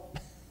help?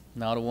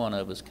 Not a one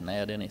of us can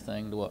add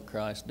anything to what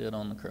Christ did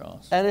on the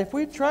cross. And if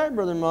we try,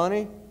 Brother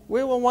Monnie,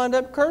 we will wind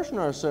up cursing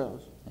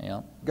ourselves.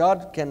 Yeah.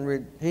 God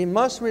He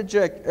must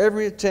reject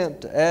every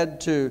attempt to add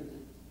to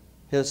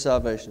His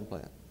salvation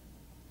plan.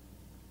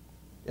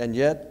 And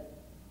yet,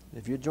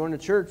 if you join the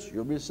church,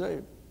 you'll be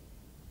saved.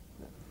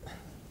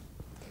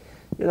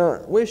 You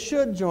know, we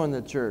should join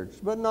the church,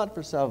 but not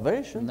for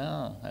salvation.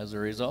 No, as a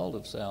result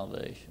of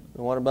salvation.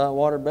 And what about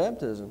water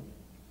baptism?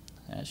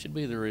 That should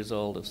be the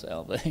result of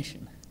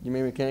salvation. You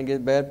mean we can't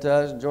get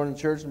baptized and join the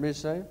church and be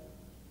saved?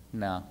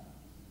 No.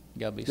 You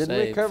got to be saved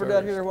Didn't we cover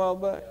that first. here a while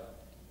back?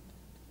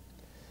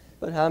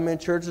 But how many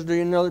churches do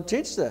you know that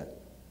teach that?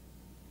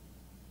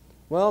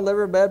 Well, they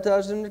were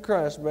baptized into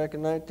Christ back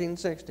in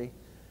 1960.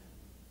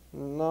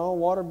 No,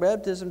 water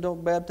baptism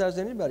don't baptize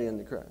anybody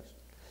into Christ.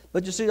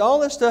 But you see, all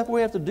this stuff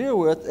we have to deal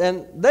with,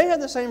 and they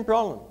had the same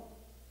problem.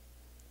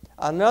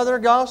 Another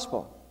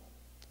gospel.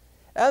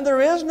 And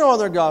there is no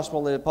other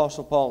gospel, the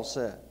Apostle Paul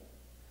said.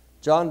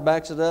 John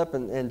backs it up,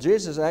 and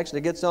Jesus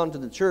actually gets on to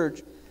the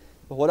church.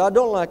 But what I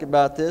don't like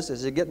about this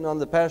is he's getting on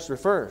the pastor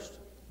first.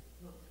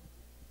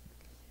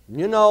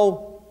 You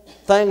know,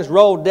 things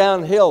roll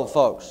downhill,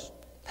 folks.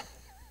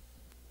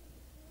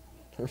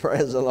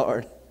 Praise the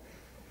Lord.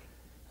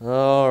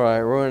 All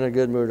right, we're in a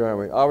good mood, aren't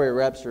we? Are we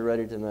rapture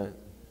ready tonight?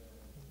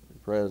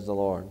 Praise the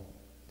Lord.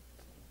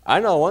 I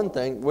know one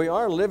thing. We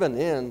are living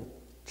in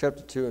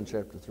chapter 2 and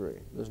chapter 3.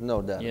 There's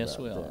no doubt about that. Yes,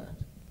 we are.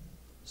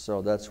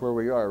 So that's where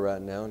we are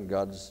right now in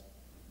God's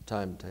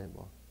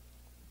timetable.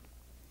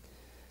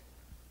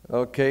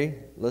 Okay,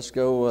 let's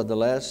go the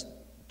last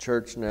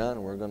church now,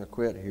 and we're going to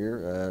quit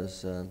here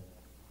as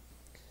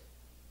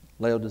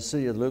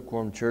Laodicea,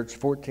 lukewarm church,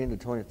 14 to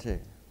 22.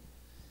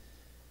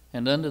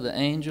 And unto the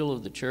angel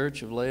of the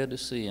church of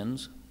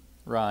Laodiceans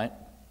write,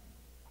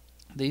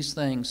 These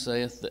things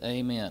saith the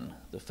Amen,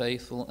 the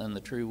faithful and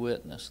the true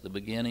witness, the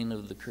beginning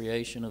of the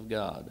creation of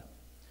God.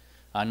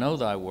 I know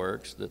thy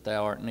works, that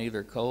thou art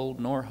neither cold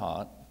nor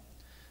hot.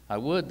 I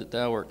would that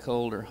thou wert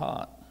cold or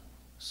hot.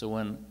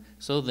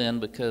 So then,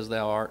 because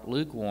thou art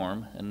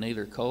lukewarm, and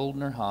neither cold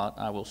nor hot,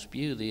 I will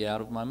spew thee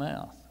out of my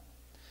mouth.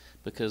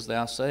 Because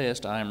thou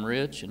sayest, I am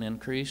rich and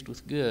increased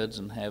with goods,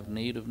 and have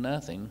need of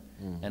nothing,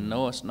 and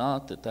knowest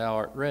not that thou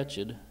art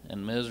wretched,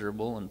 and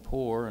miserable, and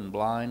poor, and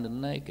blind,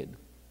 and naked.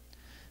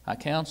 I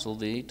counsel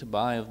thee to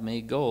buy of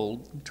me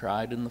gold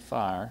tried in the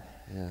fire,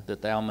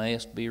 that thou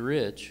mayest be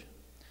rich,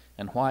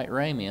 and white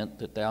raiment,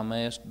 that thou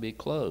mayest be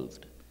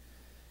clothed,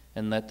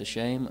 and that the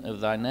shame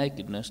of thy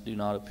nakedness do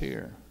not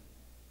appear.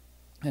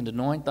 And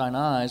anoint thine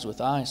eyes with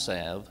eye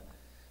salve,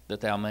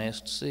 that thou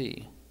mayest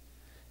see.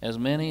 As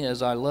many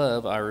as I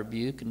love I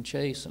rebuke and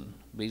chasten.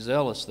 Be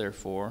zealous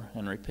therefore,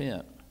 and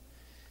repent.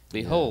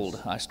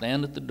 Behold, I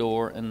stand at the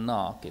door and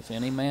knock. If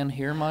any man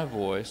hear my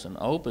voice and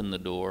open the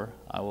door,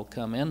 I will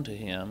come into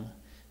him,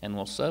 and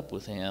will sup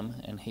with him,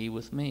 and he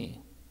with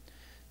me.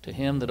 To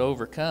him that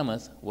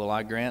overcometh will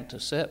I grant to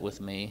sit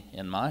with me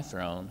in my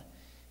throne,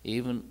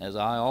 even as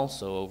I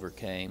also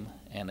overcame,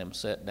 and am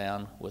set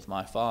down with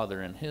my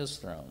Father in his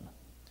throne.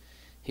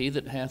 He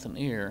that hath an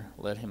ear,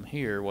 let him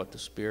hear what the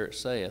Spirit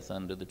saith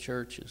unto the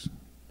churches.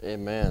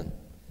 Amen.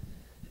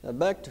 Now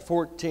back to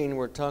 14,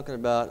 we're talking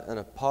about an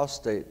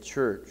apostate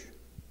church.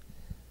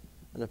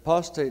 An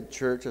apostate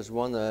church is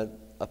one that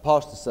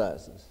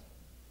apostatizes.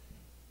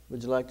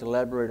 Would you like to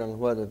elaborate on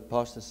what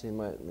apostasy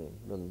might mean,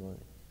 Brother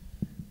Monnie?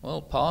 Well,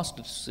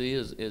 apostasy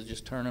is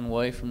just turning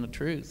away from the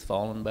truth,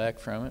 falling back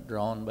from it,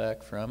 drawing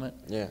back from it.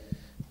 Yeah.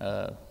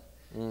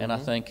 And I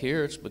think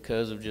here it's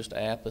because of just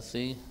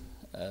apathy,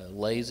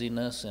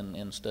 laziness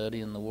in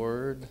studying the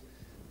Word.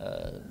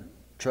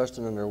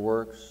 Trusting in their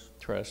works.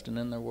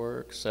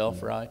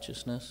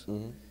 Self-righteousness.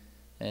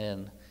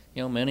 And,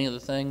 you know, many of the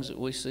things that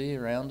we see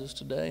around us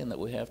today and that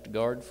we have to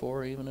guard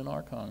for even in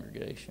our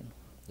congregation.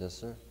 Yes,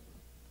 sir.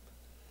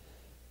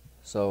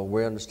 So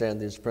we understand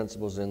these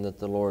principles in that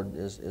the Lord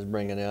is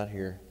bringing out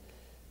here.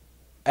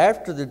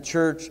 After the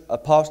church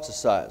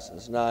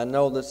apostatizes, now I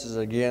know this is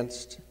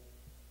against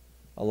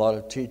a lot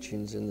of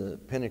teachings in the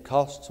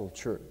Pentecostal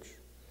church.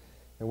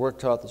 And we're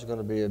taught there's going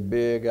to be a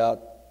big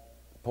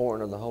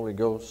outpouring of the Holy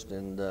Ghost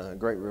and a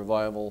great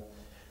revival.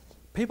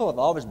 People have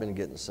always been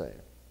getting saved.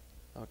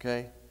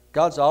 Okay?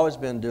 God's always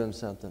been doing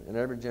something in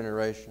every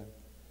generation.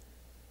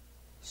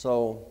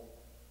 So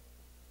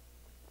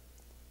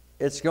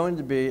it's going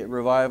to be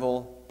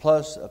revival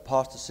plus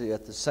apostasy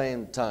at the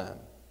same time.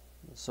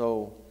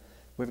 So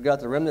we've got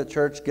the remnant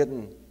church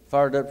getting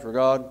fired up for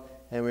God,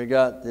 and we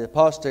got the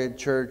apostate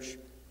church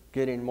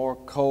getting more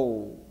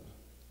cold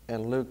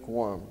and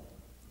lukewarm,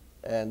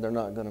 and they're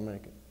not going to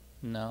make it.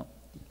 No.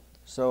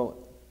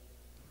 So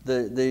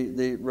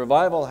the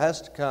revival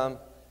has to come,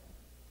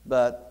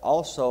 but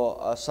also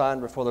a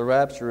sign before the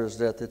rapture is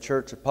that the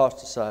church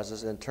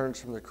apostatizes and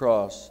turns from the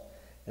cross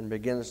and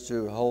begins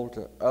to hold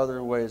to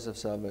other ways of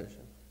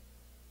salvation.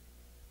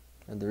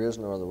 And there is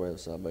no other way of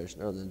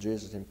salvation other than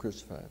Jesus, Him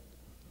crucified.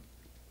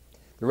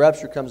 The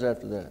rapture comes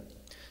after that.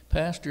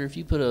 Pastor, if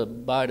you put a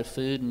bite of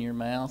food in your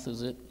mouth,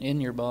 is it in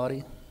your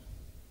body?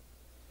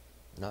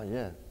 Not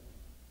yet.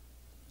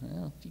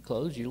 Well, if you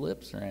close your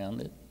lips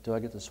around it. Do I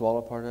get to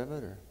swallow part of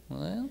it? Or?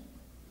 Well,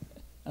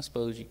 I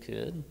suppose you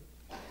could.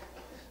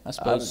 I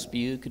suppose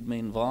spew could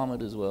mean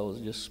vomit as well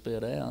as just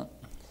spit out.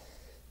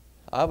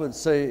 I would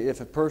say if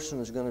a person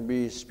is going to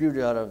be spewed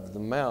out of the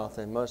mouth,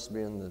 they must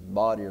be in the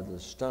body or the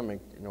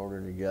stomach in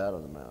order to get out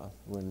of the mouth,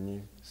 wouldn't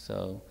you?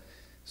 So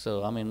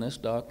I mean, this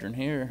doctrine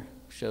here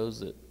shows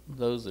that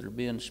those that are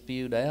being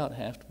spewed out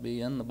have to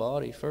be in the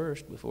body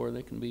first before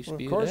they can be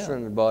spewed out. Of course they're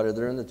in the body.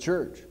 They're in the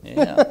church.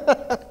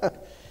 Yeah.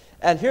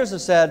 And here's the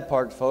sad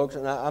part, folks,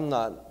 and I'm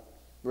not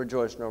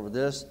rejoicing over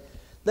this.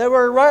 They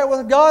were right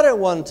with God at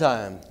one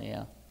time.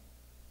 Yeah.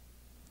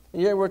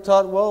 And yet we're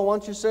taught, well,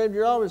 once you're saved,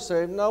 you're always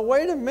saved. Now,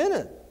 wait a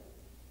minute.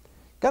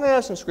 Can I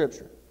ask some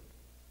scripture?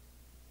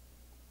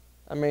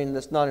 I mean,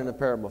 it's not in a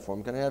parable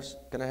form. Can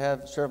I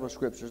have several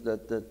scriptures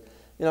that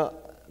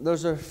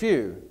those are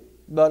few.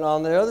 But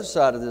on the other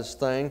side of this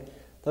thing,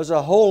 there's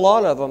a whole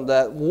lot of them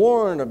that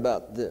warn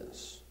about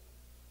this.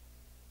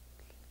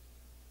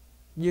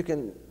 You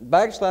can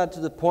backslide to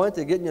the point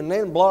of getting your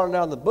name blotted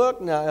out of the book.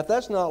 Now, if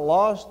that's not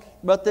lost,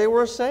 but they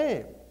were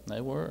saved.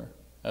 They were.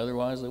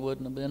 Otherwise, they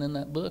wouldn't have been in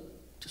that book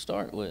to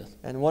start with.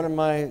 And one of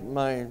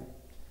my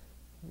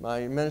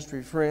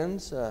ministry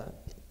friends,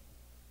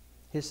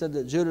 he said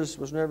that Judas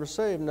was never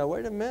saved. Now,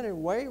 wait a minute.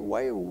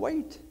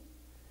 Wait.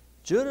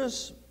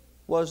 Judas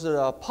was an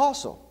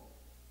apostle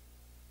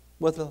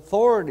with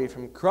authority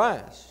from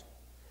Christ.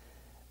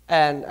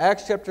 And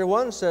Acts chapter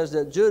 1 says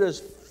that Judas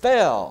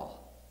fell.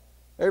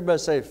 Everybody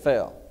say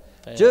fell.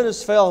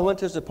 Judas fell and went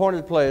to his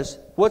appointed place,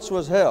 which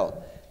was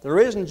hell. The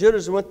reason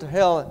Judas went to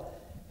hell,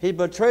 he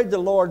betrayed the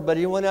Lord, but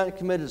he went out and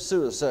committed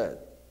suicide.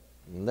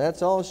 And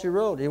that's all she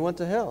wrote. He went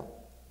to hell.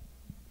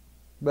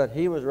 But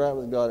he was right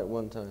with God at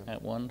one time.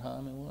 At one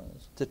time he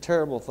was. It's a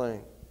terrible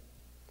thing.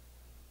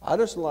 I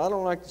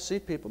don't like to see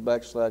people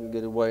backslide and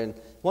get away. And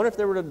what if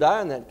they were to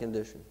die in that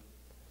condition?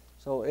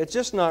 So it's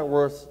just not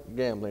worth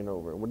gambling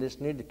over. We just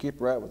need to keep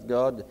right with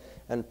God,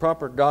 and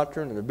proper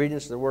doctrine and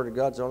obedience to the Word of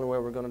God is the only way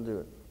we're going to do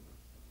it.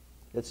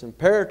 It's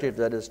imperative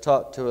that it's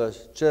taught to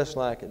us just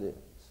like it is.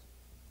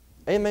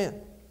 Amen.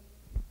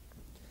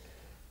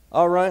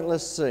 All right,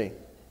 let's see.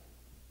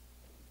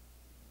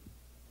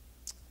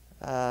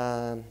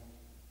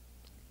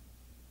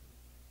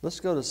 Let's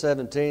go to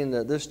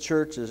 17. This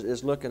church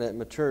is looking at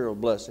material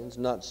blessings,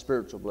 not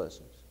spiritual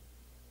blessings.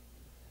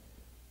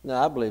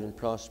 Now, I believe in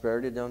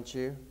prosperity, don't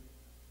you?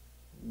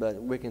 But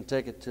we can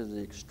take it to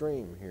the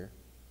extreme here.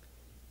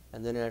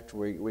 And then after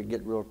we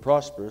get real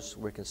prosperous,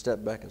 we can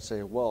step back and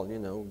say, well,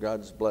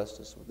 God's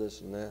blessed us with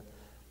this and that.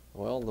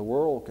 Well, the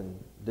world can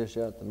dish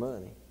out the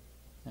money.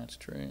 That's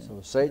true.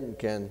 So Satan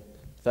can.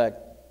 In fact,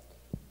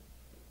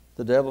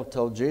 the devil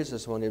told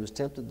Jesus when he was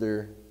tempted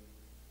there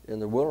in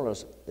the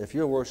wilderness, if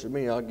you'll worship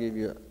me, I'll give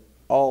you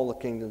all the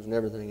kingdoms and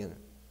everything in it.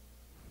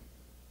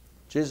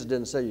 Jesus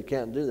didn't say you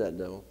can't do that,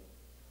 devil.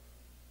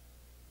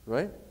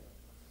 Right?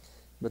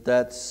 But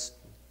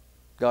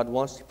God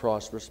wants to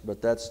prosper us,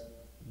 but that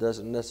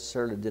doesn't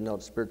necessarily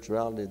denote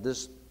spirituality.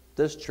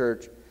 This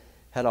church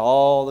had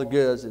all the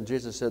goods, and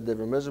Jesus said they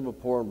were miserable,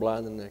 poor, and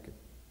blind, and naked.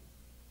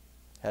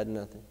 Had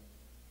nothing.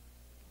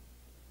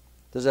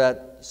 Does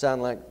that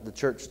sound like the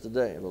church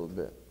today a little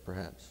bit,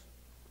 perhaps?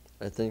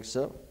 I think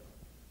so.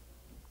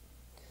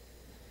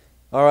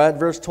 All right,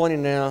 verse 20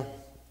 now,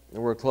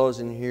 and we're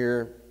closing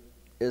here,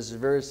 is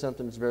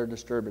something that's very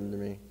disturbing to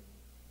me.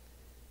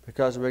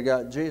 Because we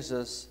got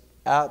Jesus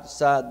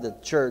outside the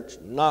church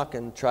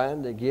knocking,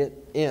 trying to get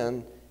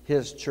in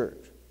his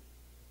church.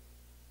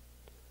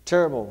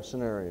 Terrible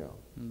scenario.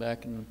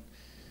 Back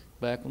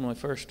when we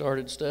first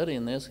started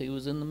studying this, he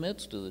was in the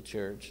midst of the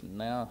church. And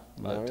now,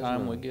 by the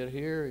time we get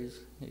here,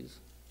 he's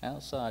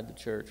outside the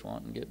church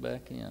wanting to get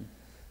back in.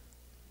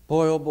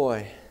 Boy, oh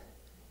boy.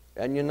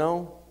 And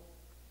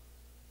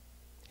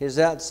he's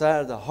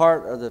outside the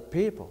heart of the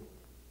people.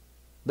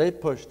 They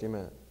pushed him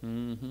out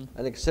and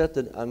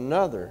accepted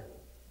another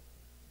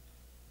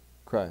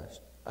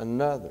Christ.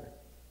 Another.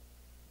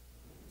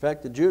 In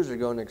fact, the Jews are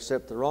going to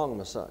accept the wrong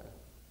Messiah.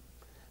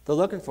 They're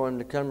looking for him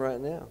to come right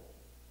now.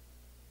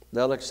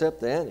 They'll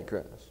accept the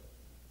Antichrist.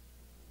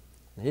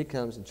 And he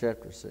comes in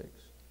chapter 6.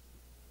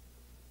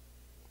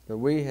 But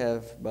we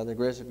have, by the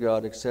grace of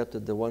God,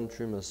 accepted the one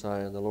true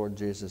Messiah, the Lord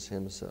Jesus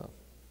himself.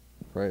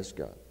 Praise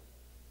God.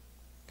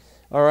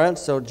 All right,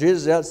 so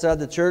Jesus is outside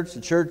the church.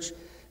 The church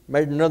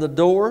made another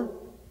door.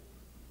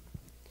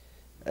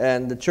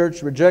 And the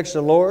church rejects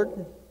the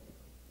Lord.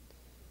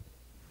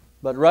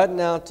 But right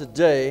now,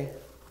 today,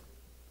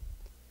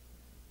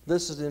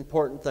 this is the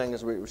important thing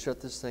as we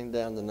shut this thing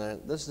down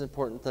tonight. This is the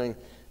important thing,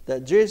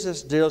 that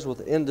Jesus deals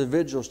with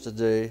individuals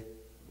today,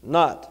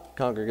 not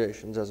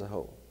congregations as a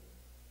whole.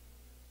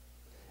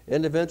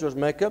 Individuals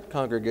make up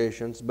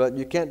congregations, but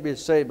you can't be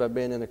saved by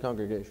being in a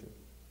congregation.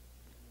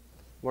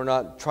 We're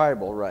not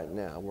tribal right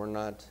now. We're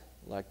not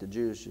like the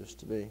Jews used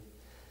to be.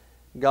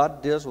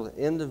 God deals with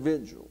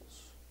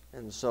individuals.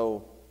 And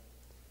so,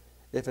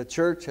 if a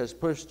church has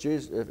pushed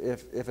Jesus,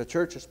 if a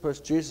church has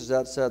pushed Jesus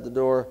outside the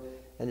door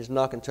and he's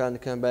knocking, trying to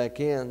come back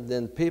in,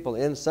 then people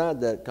inside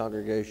that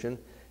congregation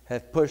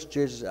have pushed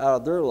Jesus out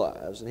of their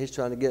lives, and he's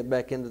trying to get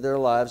back into their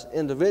lives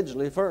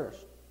individually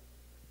first.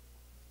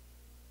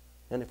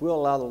 And if we'll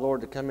allow the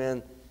Lord to come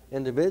in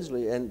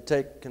individually and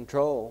take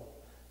control,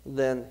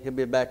 then he'll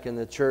be back in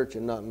the church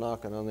and not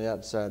knocking on the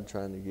outside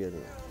trying to get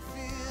in.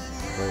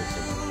 Praise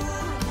God.